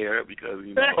curly hair because,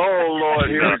 you know. Oh,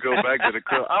 Lord, here we go back to the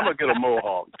curl. I'm going to get a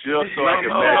mohawk just so I can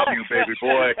match you, baby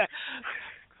boy.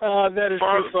 That is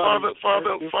Father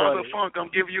Funk,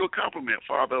 I'm giving you a compliment,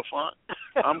 Father Funk.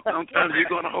 I'm telling you, you're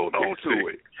going to hold on to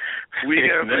it.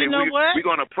 We're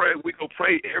going to pray. We're going to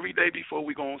pray every day before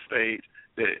we go on stage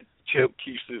that Chip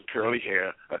keeps his curly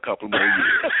hair a couple more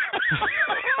years.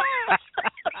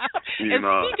 And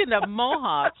speaking of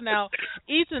mohawks, now,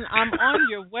 Ethan, I'm on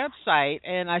your website,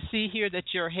 and I see here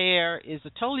that your hair is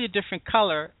a totally different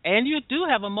color, and you do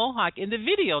have a mohawk in the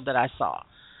video that I saw.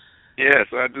 Yes,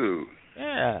 I do.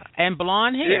 Yeah, and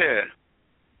blonde hair.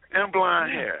 Yeah, and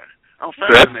blonde hair. I'm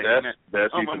fascinated.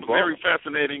 I'm a very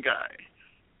fascinating guy.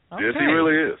 Okay. Yes, he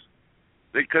really is.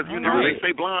 Because they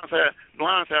say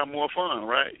blondes have more fun,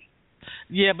 right?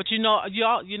 Yeah, but you know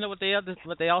what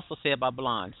they also say about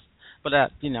blondes. But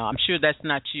I'm sure that's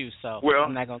not you, so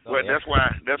I'm not gonna go there.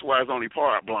 That's why it's only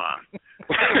part blonde.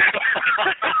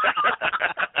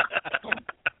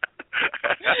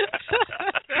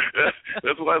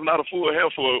 That's why it's not a full hair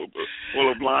full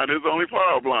of blonde. It's only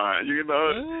part blonde. You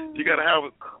know, you got to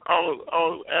have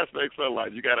all aspects of life.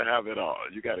 You got to have it all.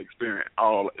 You got to experience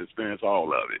all of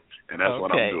it, and that's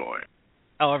what I'm doing.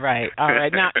 All right.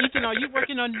 Now, Ethan, are you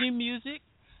working on new music?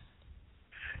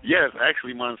 Yes,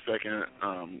 actually, my second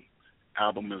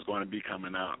album is going to be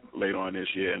coming out later on this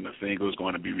year, and the single is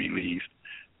going to be released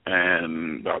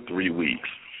in about 3 weeks.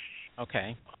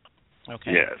 Okay.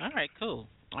 Yes. All right, cool.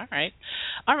 All right.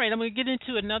 I'm going to get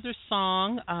into another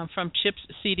song from Chip's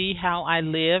CD, How I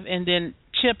Live. And then,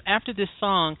 Chip, after this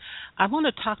song, I want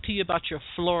to talk to you about your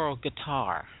floral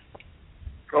guitar.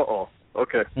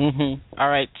 Okay. All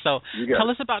right. So tell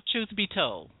us about Truth Be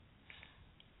Told.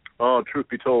 Oh, Truth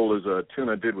Be Told is a tune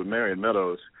I did with Marion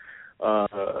Meadows.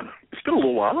 It's been a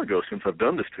little while ago since I've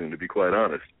done this tune, to be quite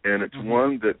honest. And it's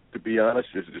one that, to be honest,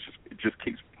 it just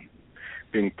keeps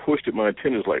being pushed at my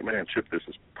attention. It's like, man, Chip, this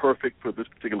is perfect for this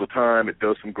particular time. It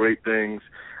does some great things.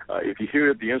 If you hear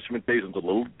it, the instrumentation's a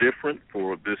little different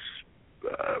for this,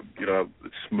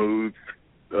 smooth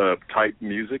type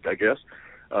music, I guess.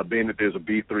 Being that there's a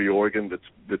B3 organ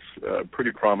that's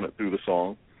pretty prominent through the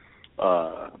song.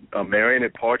 Marion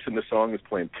at parts in the song is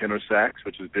playing tenor sax,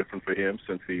 which is different for him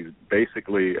since he's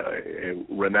basically a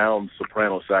renowned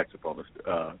soprano saxophonist,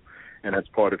 and that's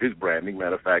part of his branding.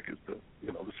 Matter of fact, is the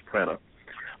soprano.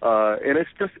 And it's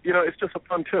just a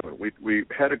fun tune. We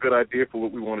had a good idea for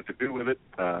what we wanted to do with it.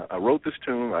 I wrote this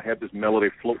tune. I had this melody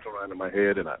floating around in my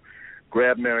head, and I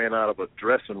grabbed Marion out of a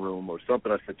dressing room or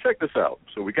something. I said, check this out.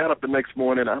 So we got up the next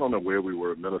morning. I don't know where we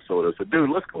were in Minnesota. I said, dude,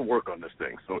 let's go work on this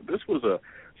thing. So this was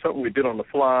something we did on the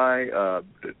fly.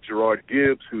 Gerard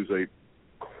Gibbs, who's a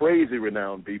crazy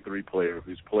renowned B3 player,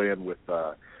 who's playing with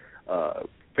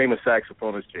famous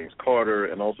saxophonist James Carter,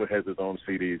 and also has his own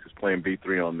CDs. He's playing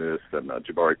B3 on this, and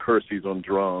Jabari Kersey's on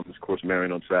drums, of course,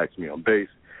 Marion on sax, me on bass.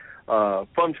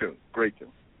 Fun tune, great tune.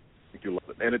 I think you'll love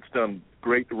it. And it's done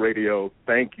great radio.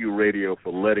 Thank you, radio,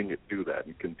 for letting it do that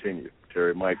and continue.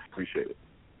 Terry, Mike, appreciate it.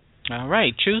 All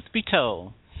right, Truth Be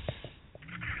Told.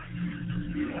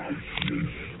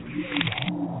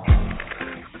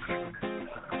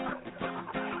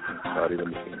 Not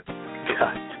even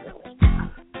God.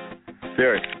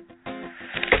 Terry.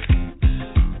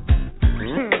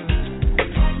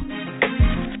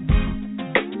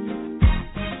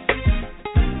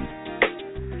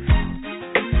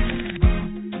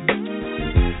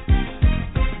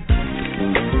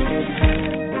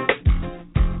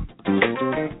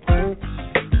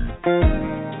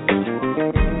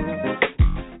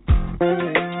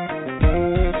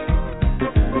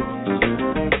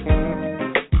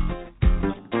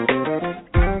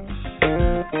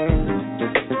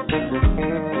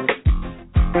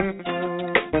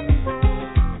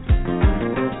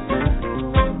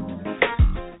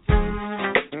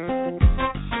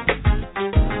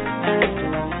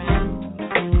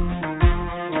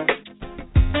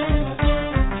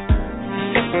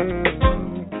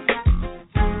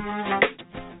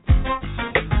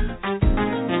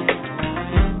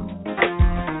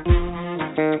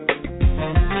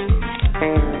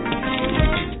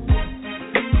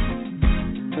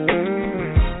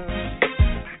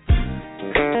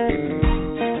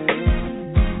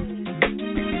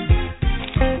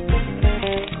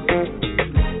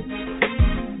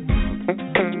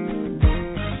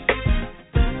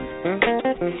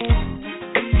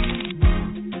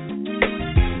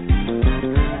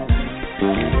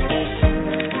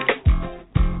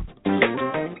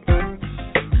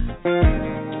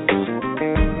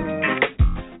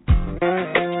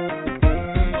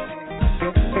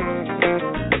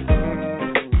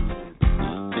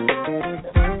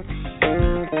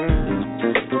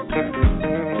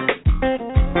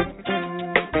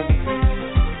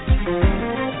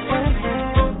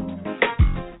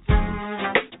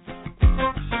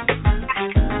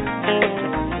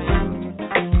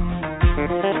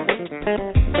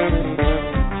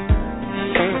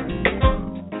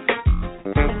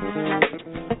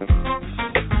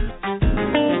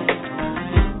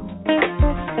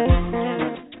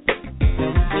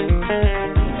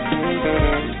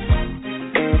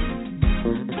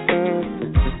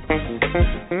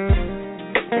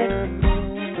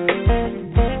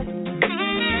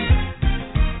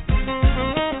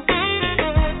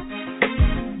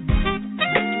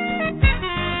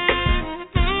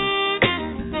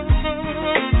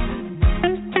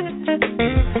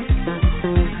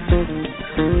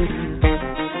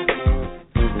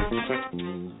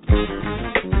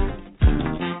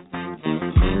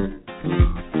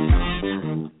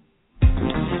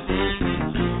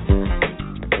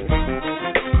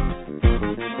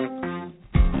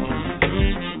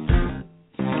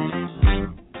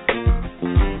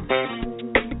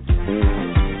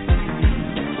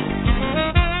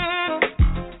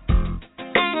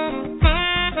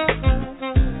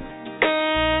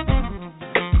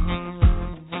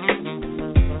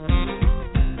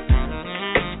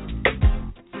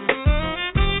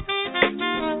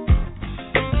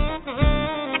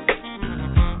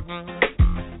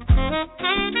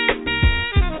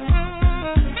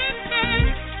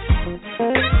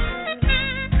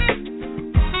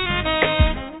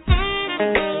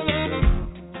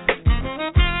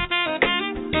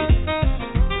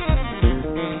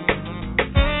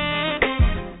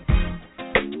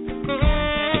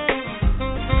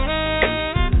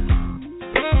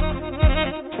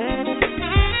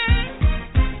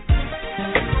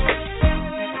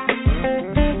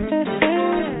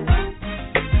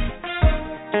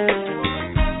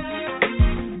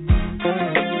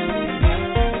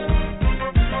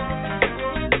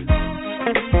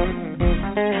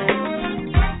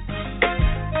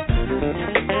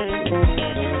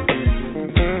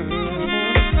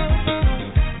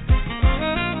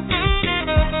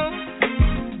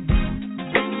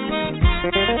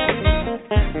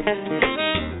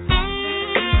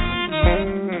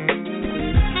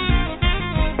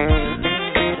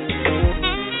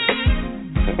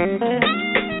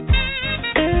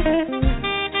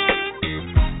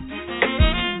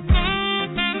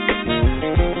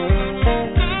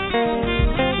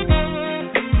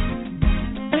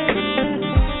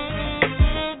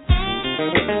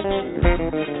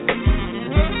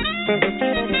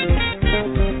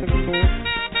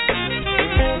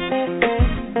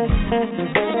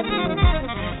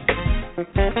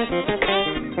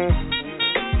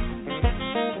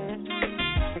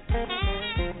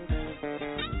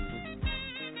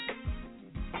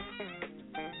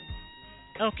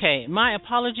 Okay, my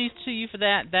apologies to you for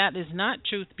that. That is not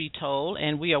Truth Be Told,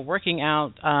 and we are working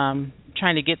out,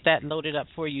 trying to get that loaded up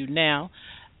for you now.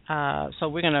 So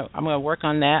I'm gonna work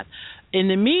on that. In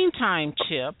the meantime,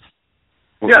 Chip.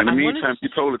 Well, in the meantime, you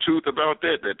told the truth about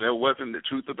that. That wasn't the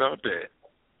truth about that.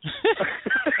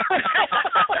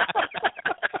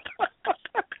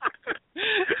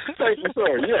 Thank you,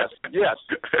 sir. Yes.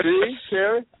 See,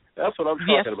 Terry, that's what I'm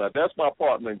talking about. That's my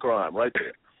partner in crime, right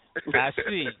there.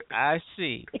 I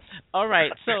see. All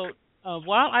right. So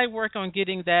while I work on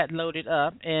getting that loaded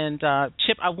up, and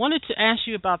Chip, I wanted to ask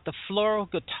you about the floral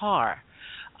guitar.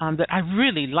 That I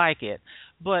really like it,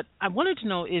 but I wanted to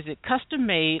know: is it custom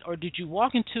made, or did you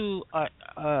walk into a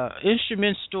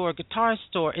instrument store, guitar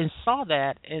store, and saw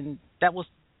that, and that was,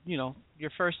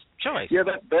 your first choice? Yeah,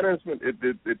 that instrument,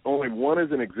 it only one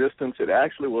is in existence. It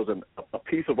actually was a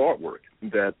piece of artwork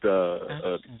that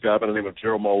a guy by the name of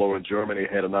Gerald Muller in Germany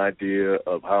had an idea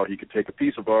of how he could take a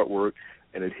piece of artwork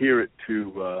and adhere it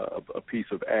to a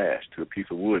piece of ash, to a piece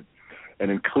of wood, and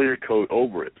then clear coat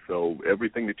over it. So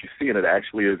everything that you see in it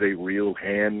actually is a real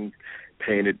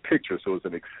hand-painted picture. So it's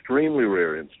an extremely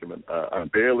rare instrument. I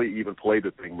barely even play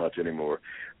the thing much anymore.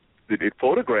 It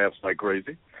photographs like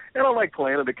crazy. And I like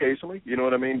playing it occasionally, you know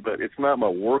what I mean? But it's not my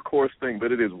workhorse thing,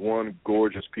 but it is one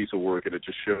gorgeous piece of work, and it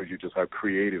just shows you just how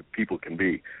creative people can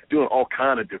be, doing all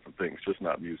kind of different things, just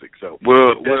not music. So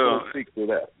well, speak for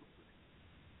that.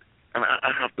 And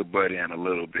I have to butt in a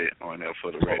little bit on that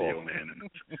for the radio land and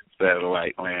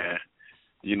satellite land.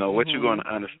 What you're going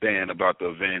to understand about the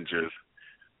Avengers,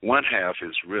 one half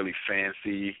is really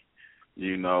fancy,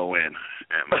 and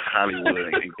Hollywood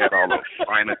and got all the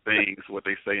finer things, what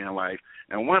they say in life.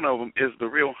 And one of them is the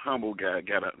real humble guy,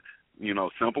 got a,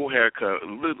 simple haircut,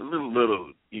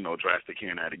 little, drastic here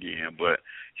and that again. But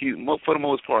for the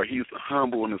most part, he's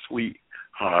humble and a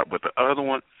sweetheart. But the other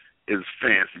one is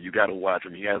fancy. You got to watch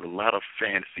him. He has a lot of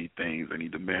fancy things, and he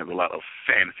demands a lot of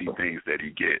fancy things that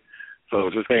he gets. So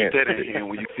just keep that in here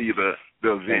when you see the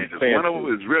Avengers. One of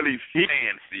them is really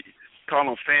fancy. Call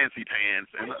him Fancy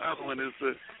Pants, and the other one is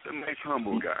a nice,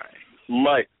 humble guy.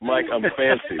 Mike, I'm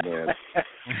fancy, man.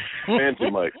 Fancy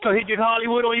Mike. So he get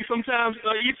Hollywood on you sometimes,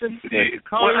 Ethan?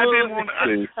 Well, I didn't want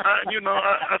to,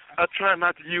 I try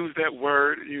not to use that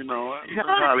word,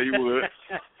 Hollywood.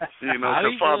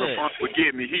 The Father Funk would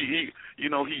get me. He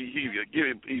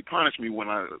punished me when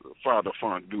Father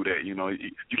Funk do that. You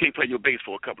can't play your bass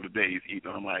for a couple of days,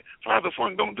 Ethan. I'm like, Father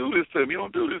Funk, don't do this to me.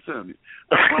 Don't do this to me.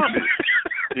 I promise.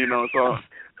 So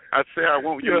I'd say I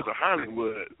won't use the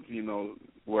Hollywood,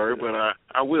 word, but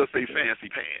I will say fancy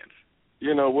pants.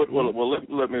 Well,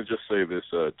 let me just say this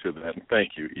to that. And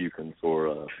thank you, Ethan,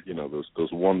 for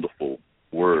those wonderful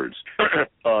words.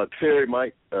 Terry,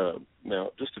 Mike.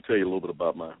 Now, just to tell you a little bit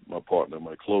about my partner,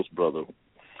 my close brother,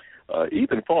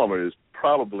 Ethan Farmer is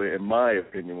probably, in my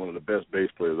opinion, one of the best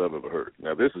bass players I've ever heard.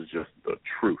 Now, this is just the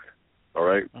truth. All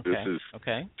right, This is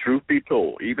truth be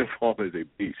told. Ethan Farmer is a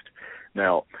beast.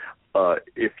 Now,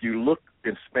 if you look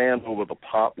and span over the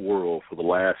pop world for the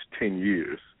last 10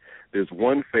 years, there's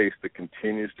one face that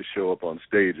continues to show up on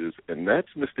stages, and that's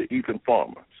Mr. Ethan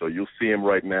Farmer. So you'll see him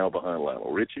right now behind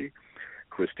Lionel Richie,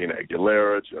 Christina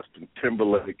Aguilera, Justin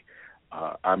Timberlake.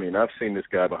 I've seen this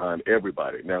guy behind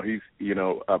everybody. Now,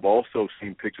 I've also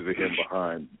seen pictures of him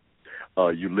behind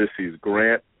Ulysses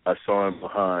Grant. I saw him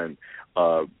behind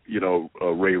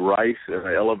Ray Rice in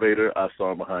an elevator. I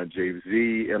saw him behind Jay-Z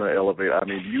in an elevator.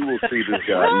 You will see this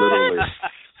guy literally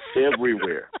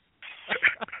everywhere.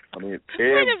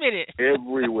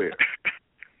 Everywhere.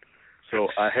 So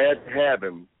I had to have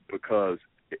him because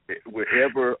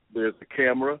wherever there's a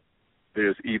camera,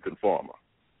 there's Ethan Farmer.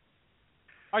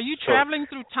 Are you traveling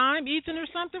through time, Ethan, or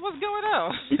something? What's going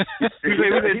on? The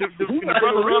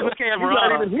brother loves the camera. He's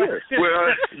not even here.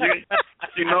 Well,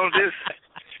 this.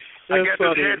 I got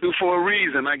this hairdo for a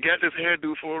reason. I got it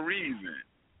for a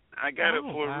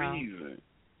reason.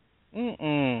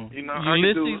 You know, I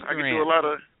can do a lot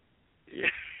of. Yeah.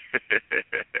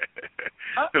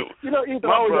 Ethan,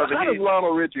 how does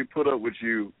Lionel Richie put up with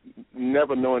you,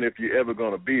 never knowing if you're ever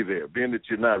going to be there, being that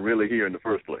you're not really here in the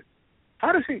first place?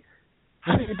 How do you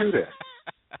do that?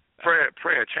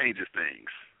 Prayer changes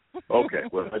things. Okay,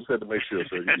 well, I just had to make sure.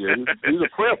 So, yeah, he's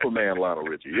a prayerful man, Lionel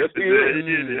Richie. Yes, he is.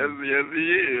 Yes, he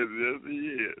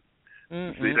is.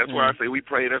 See, that's why I say we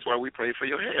pray. That's why we pray for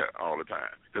your hair all the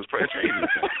time, because prayer changes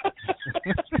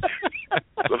things.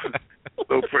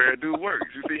 So prayer do work.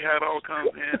 You see how it all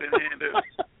comes hand in hand.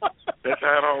 That's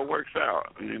how it all works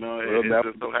out. You know, it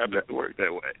just don't happen to work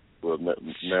that way. Well,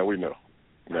 now we know.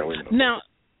 Now,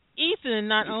 Ethan,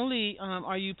 not only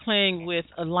are you playing with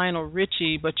Lionel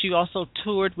Richie, but you also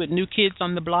toured with New Kids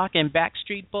on the Block and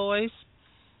Backstreet Boys.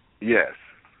 Yes.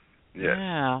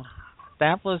 Yeah,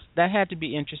 that had to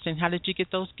be interesting. How did you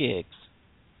get those gigs?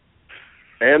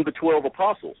 And the 12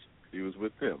 Apostles. He was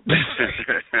with them.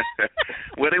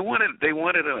 Well, they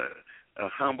wanted a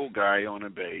humble guy on the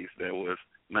bass that was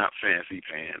not fancy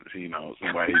pants, you know,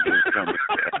 somebody just come and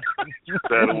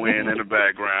settle in the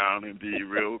background and be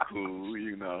real cool,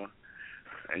 you know.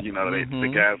 And, you know,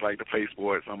 the guys like to play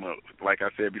sports. I'm like I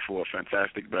said before, a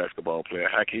fantastic basketball player.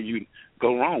 How can you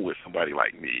go wrong with somebody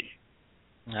like me?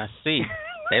 I see.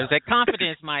 There's that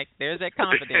confidence, Mike. There's that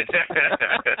confidence.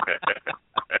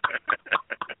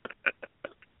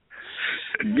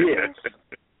 Yes.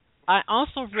 I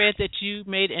also read that you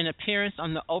made an appearance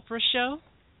on the Oprah show.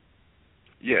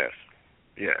 Yes.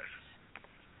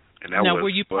 And that now, was were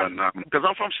you fun. Because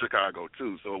I'm from Chicago,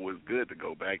 too, so it was good to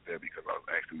go back there because I was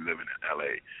actually living in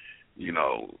L.A., you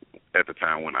know, at the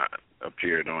time when I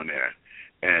appeared on there.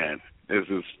 And this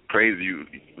is crazy. You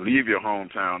leave your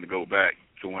hometown to go back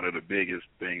to one of the biggest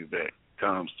things that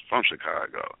comes from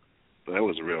Chicago. So that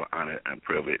was a real honor and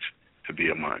privilege to be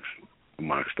amongst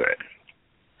that.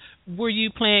 Were you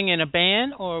playing in a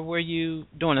band or were you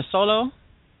doing a solo?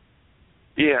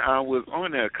 Yeah, I was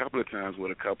on there a couple of times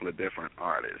with a couple of different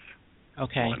artists.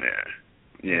 Okay. On there.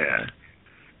 Yeah.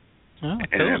 Oh,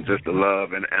 cool. And just the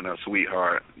love and a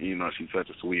sweetheart. You know, she's such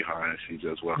a sweetheart, and she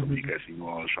just welcomed me because she knew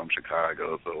I was from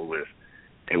Chicago. So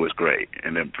it was great,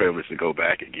 and then privileged to go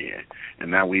back again.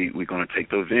 And now we're going to take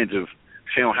the revenge of,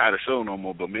 she don't have the show no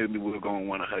more, but maybe we're going to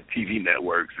one of her TV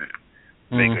networks and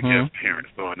make a guest appearance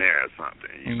on there or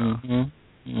something, you know.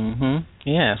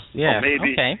 Yes. Or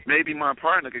maybe my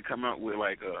partner could come out with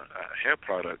like a hair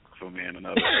product for me and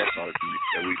another hair product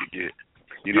that we could get.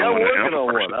 You know, I'm working on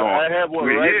one. I have one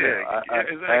right now.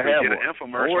 Exactly. I have get an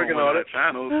infomercial on one of the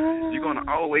channels. You're going to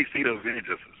always see the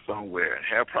Avengers somewhere,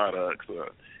 hair products or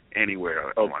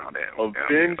anywhere around there.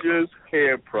 Avengers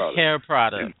hair products. Hair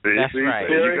products. That's right.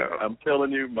 There you go. I'm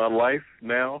telling you, my life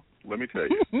now, let me tell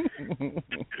you,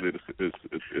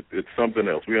 it's something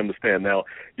else. We understand now.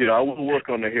 You know, I will work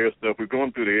on the hair stuff. We're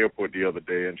going through the airport the other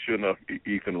day, and sure enough,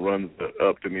 Ethan runs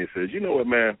up to me and says, "You know what,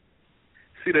 man?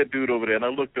 See that dude over there?" And I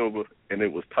looked over, and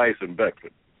it was Tyson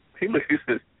Beckford. He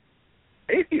says,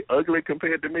 "Ain't he ugly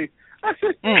compared to me?" I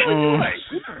said, "You're right."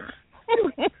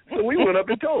 So we went up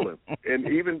and told him, and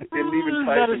even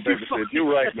Tyson Beckford said, "You're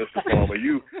right, Mr. Palmer.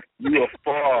 You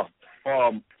are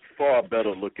far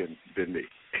better looking than me.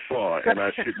 Far, and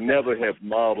I should never have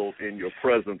modeled in your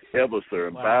presence ever, sir."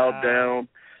 And bowed down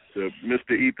to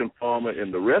Mr. Ethan Palmer,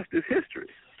 and the rest is history.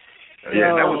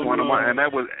 Yeah, that was one of my, and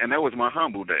that was my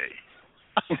humble day.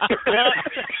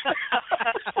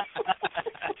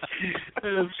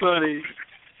 That's funny.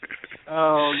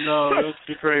 Oh no,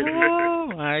 that's crazy. Oh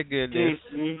my goodness,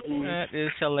 that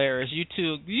is hilarious. You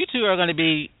two are going to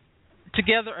be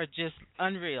together, are just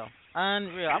unreal. I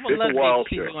would love to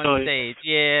see you on stage.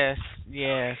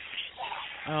 Yes.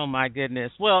 Oh my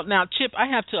goodness. Well, now Chip, I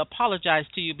have to apologize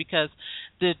to you because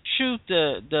the truth,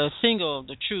 the single,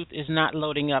 the truth is not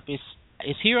loading up.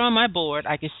 It's here on my board.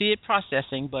 I can see it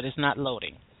processing, but it's not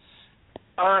loading.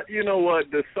 You know what?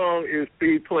 The song is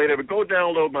being played. Go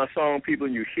download my song, people,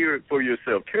 and you hear it for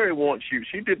yourself. Terry wants you.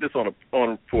 She did this for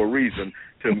a reason,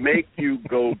 to make you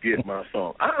go get my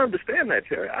song. I understand that,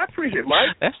 Terry. I appreciate it,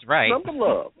 Mike. That's right. Number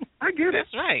love. I get it.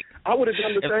 That's right. I would have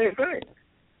done the same thing.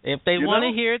 If they want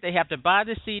to hear it, they have to buy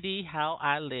the CD, How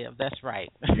I Live. That's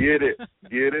right. Get it.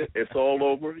 It's all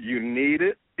over. You need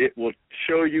it. It will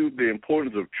show you the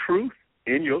importance of truth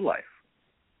in your life.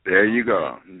 There you go.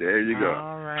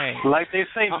 All right. Like they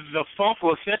say, the funk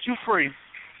will set you free.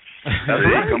 That's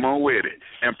right. Come on with it.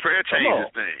 And prayer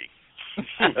changes things.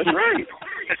 That's right.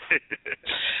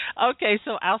 Okay,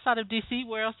 so outside of D.C.,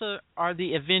 where else are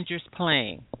the Avengers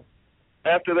playing?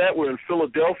 After that, we're in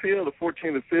Philadelphia, the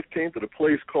 14th and 15th, at a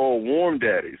place called Warm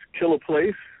Daddy's. Killer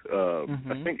place. I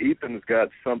think Ethan's got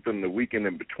something the weekend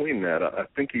in between that. I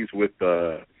think he's with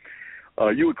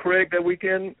you with Craig that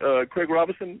weekend, Craig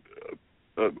Robinson,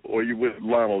 or you with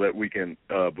Lionel that weekend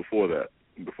before that,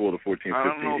 before the 14th,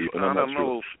 15th? I don't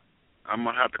know. I'm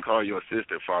going to have to call your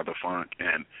assistant, Father Funk,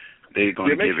 and they're going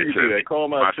to give it to me. Call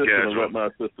my assistant and let my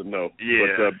assistant know.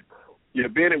 Yeah. But,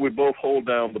 being that we both hold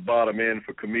down the bottom end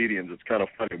for comedians, it's kind of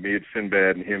funny. Me and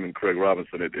Sinbad and him and Craig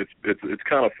Robinson, it's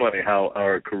kind of funny how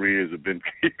our careers have been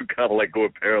kind of like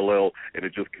going parallel, and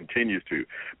it just continues to.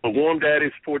 But Warm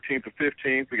Daddy's 14th to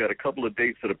 15th. We got a couple of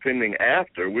dates that are pending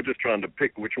after. We're just trying to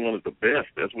pick which one is the best.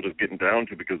 That's what it's getting down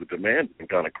to because the demand's been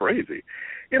kind of crazy.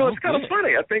 It's kind of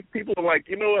funny. I think people are like,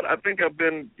 you know what, I think I've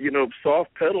been,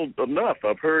 soft-pedaled enough.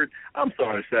 I've heard, I'm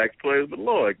sorry, sax players, but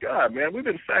Lord God, man, we've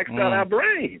been saxed out our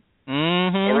brain.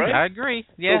 All right? I agree.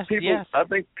 Yes, so I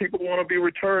think people want to be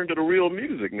returned to the real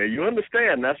music. Now, you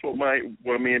understand that's what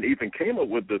me and Ethan came up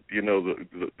with, the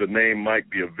name might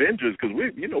be Avengers, because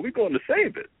we're going to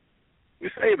save it.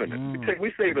 We're saving it.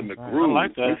 We're saving the groove. I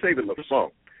like that. We're saving the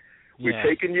funk. We're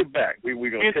taking you back. We're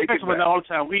going to take it back. All the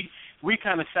time. We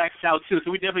kind of saxed out, too,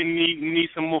 so we definitely need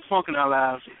some more funk in our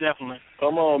lives, definitely.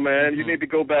 Come on, man. You need to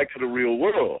go back to the real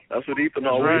world. That's what Ethan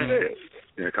always says.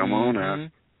 Yeah, come on now.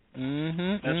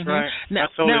 That's right. Now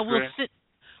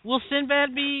will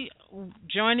Sinbad be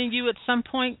joining you at some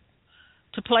point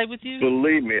to play with you?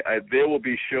 Believe me, there will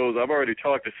be shows. I've already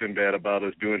talked to Sinbad about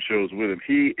us doing shows with him.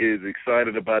 He is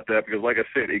excited about that because, like I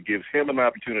said, it gives him an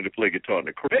opportunity to play guitar.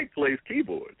 Now, Craig plays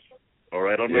keyboards. All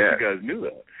right, I don't know if you guys knew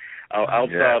that.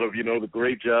 Outside of the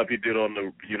great job he did on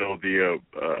the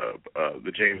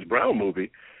James Brown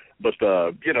movie. But,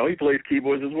 he plays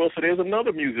keyboards as well. So there's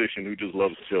another musician who just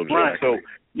loves children. Right. So,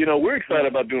 we're excited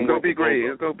about doing It's going to be great.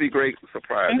 It's going to be great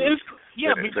surprise. Because he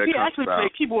actually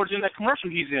played keyboards in that commercial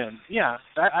he's in. Yeah.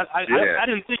 I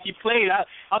didn't think he played. I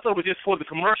thought it was just for the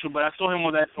commercial, but I saw him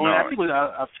on that. I think it was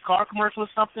a car commercial or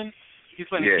something. He's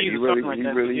playing the keys or something like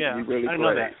that. He really I didn't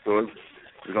know that. So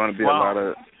there's going to be a lot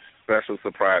of special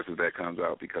surprises that comes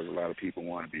out because a lot of people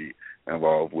want to be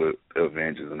involved with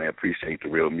Avengers and they appreciate the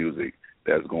real music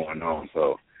that's going on.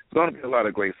 So it's going to be a lot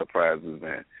of great surprises,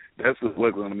 man. That's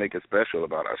what's going to make it special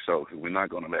about our show because we're not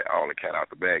going to let all the cat out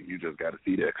the bag. You just got to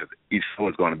see that because each show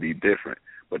is going to be different,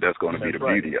 but that's going to be the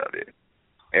beauty of it.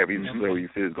 Every show you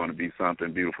see is going to be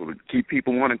something beautiful to keep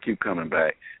people want to keep coming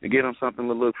back and give them something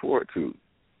to look forward to.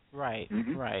 Right,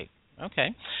 right.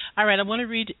 Okay. All right, I want to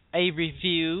read a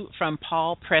review from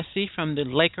Paul Pressey from the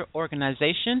Laker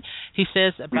organization. He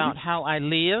says about how I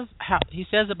live,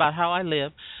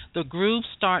 the groove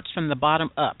starts from the bottom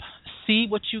up. See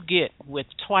what you get with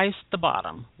twice the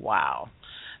bottom. Wow.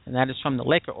 And that is from the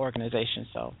Laker organization.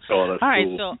 So, that's all right.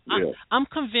 Cool. So I'm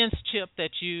convinced, Chip,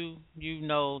 that you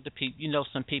know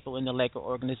some people in the Laker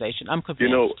organization. I'm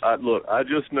convinced. I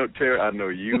just know Terry. I know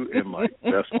you and Mike.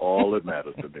 That's all that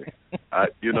matters to me.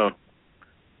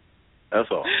 That's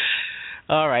all.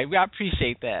 All right. I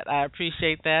appreciate that.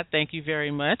 Thank you very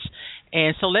much.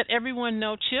 And so let everyone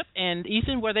know, Chip and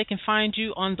Ethan, where they can find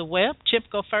you on the web. Chip,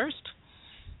 go first.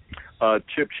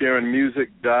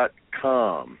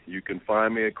 ChipShearinMusic.com. You can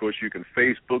find me. Of course, you can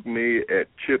Facebook me at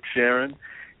Chip Shearin.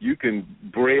 You can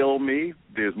Braille me.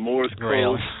 There's Morse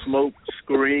code, smoke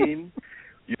screen.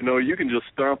 You can just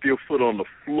stomp your foot on the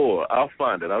floor. I'll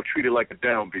find it. I'll treat it like a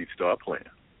downbeat start playing.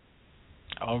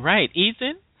 All right.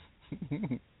 Ethan?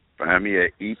 Find me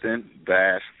at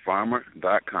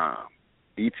ethan-farmer.com.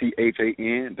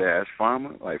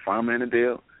 ETHAN-farmer, like Farmer in the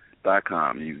Dale.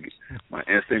 .com. You my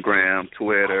Instagram,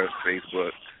 Twitter,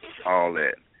 Facebook, all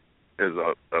that is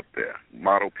up there.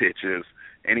 Model pictures,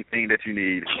 anything that you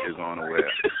need is on the web.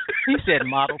 He said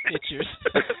model pictures.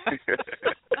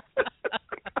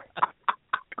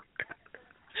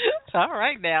 All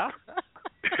right now.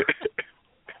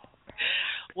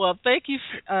 Well, thank you,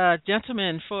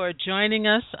 gentlemen, for joining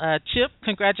us. Chip,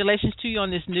 congratulations to you on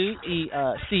this new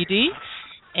CD.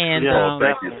 And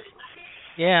thank you.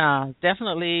 Yeah,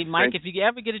 definitely, Mike. If you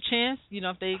ever get a chance, if you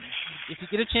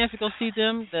get a chance to go see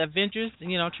them, the Avengers,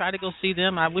 try to go see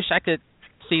them. I wish I could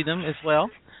see them as well.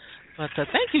 But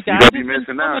thank you guys. You'll be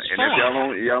missing out, and if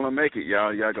y'all don't make it,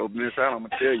 y'all go miss out. I'm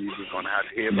gonna tell you, you're gonna have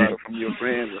to hear about it from your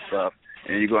friends and stuff,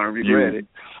 and you're gonna regret it.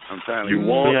 I'm telling you. You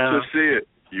want to see it.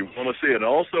 You want to see it.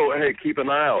 Also, hey, keep an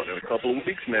eye out. In a couple of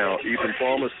weeks now, Ethan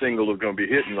Palmer's single is going to be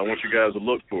hitting. I want you guys to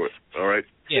look for it. All right?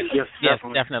 Yes,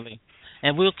 definitely.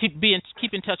 And we'll keep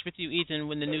in touch with you,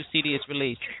 Ethan, when the new CD is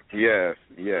released. Yes.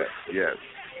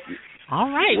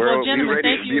 All right. Well, gentlemen,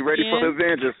 thank you. Be ready for the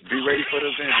Avengers.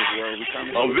 World. We're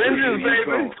coming. Avengers,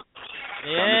 baby.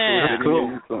 Yeah.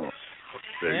 Cool.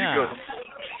 There yeah. you go.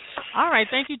 All right.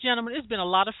 Thank you, gentlemen. It's been a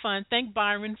lot of fun. Thank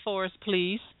Byron for us,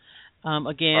 please.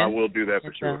 Again. I will do that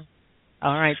for sure.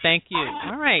 All right. Thank you.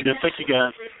 All right. Yeah, thank you,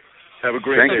 guys. Have a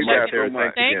great Thank day, you, Mike, Terry. so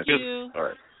much. Thank again. you. All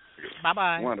right.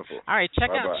 Bye-bye. Wonderful. All right,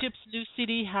 check Bye-bye. out Chip's new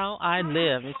CD, How I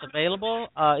Live. It's available.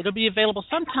 It'll be available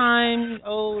sometime,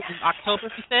 in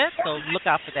October, he said, so look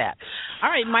out for that.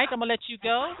 All right, Mike, I'm going to let you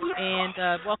go,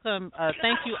 and welcome.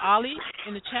 Thank you, Ali,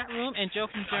 in the chat room, and Joe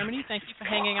from Germany. Thank you for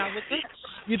hanging out with us.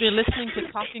 You've been listening to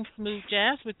Talking Smooth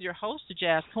Jazz with your host, the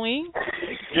Jazz Queen.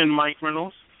 And Mike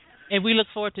Reynolds. And we look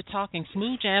forward to talking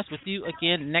smooth jazz with you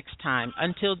again next time.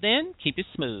 Until then, keep it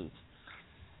smooth.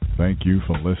 Thank you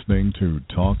for listening to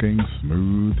Talking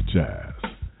Smooth Jazz.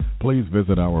 Please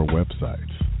visit our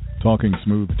websites,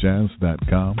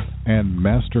 talkingsmoothjazz.com and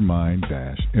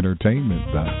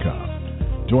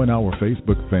mastermind-entertainment.com. Join our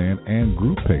Facebook fan and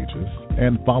group pages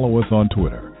and follow us on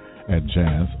Twitter at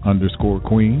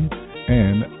jazz_queen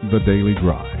and The Daily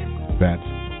Grind. That's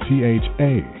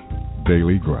THA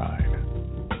Daily Grind.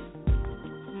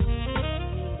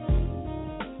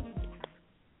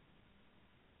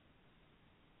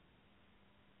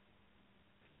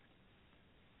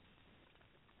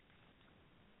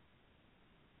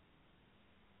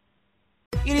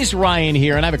 It is Ryan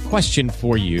here, and I have a question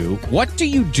for you. What do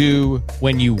you do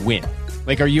when you win?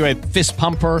 Like, are you a fist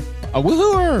pumper, a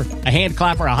woohooer, a hand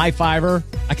clapper, a high fiver?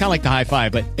 I kind of like the high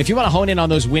five, but if you want to hone in on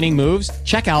those winning moves,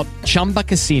 check out Chumba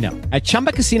Casino. At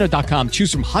ChumbaCasino.com,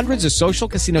 choose from hundreds of social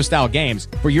casino-style games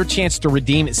for your chance to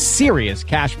redeem serious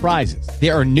cash prizes.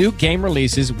 There are new game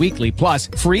releases weekly, plus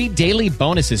free daily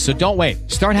bonuses, so don't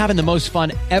wait. Start having the most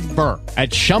fun ever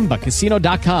at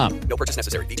ChumbaCasino.com. No purchase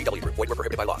necessary. VGW Group. Void where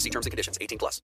prohibited by law. See terms and conditions. 18+.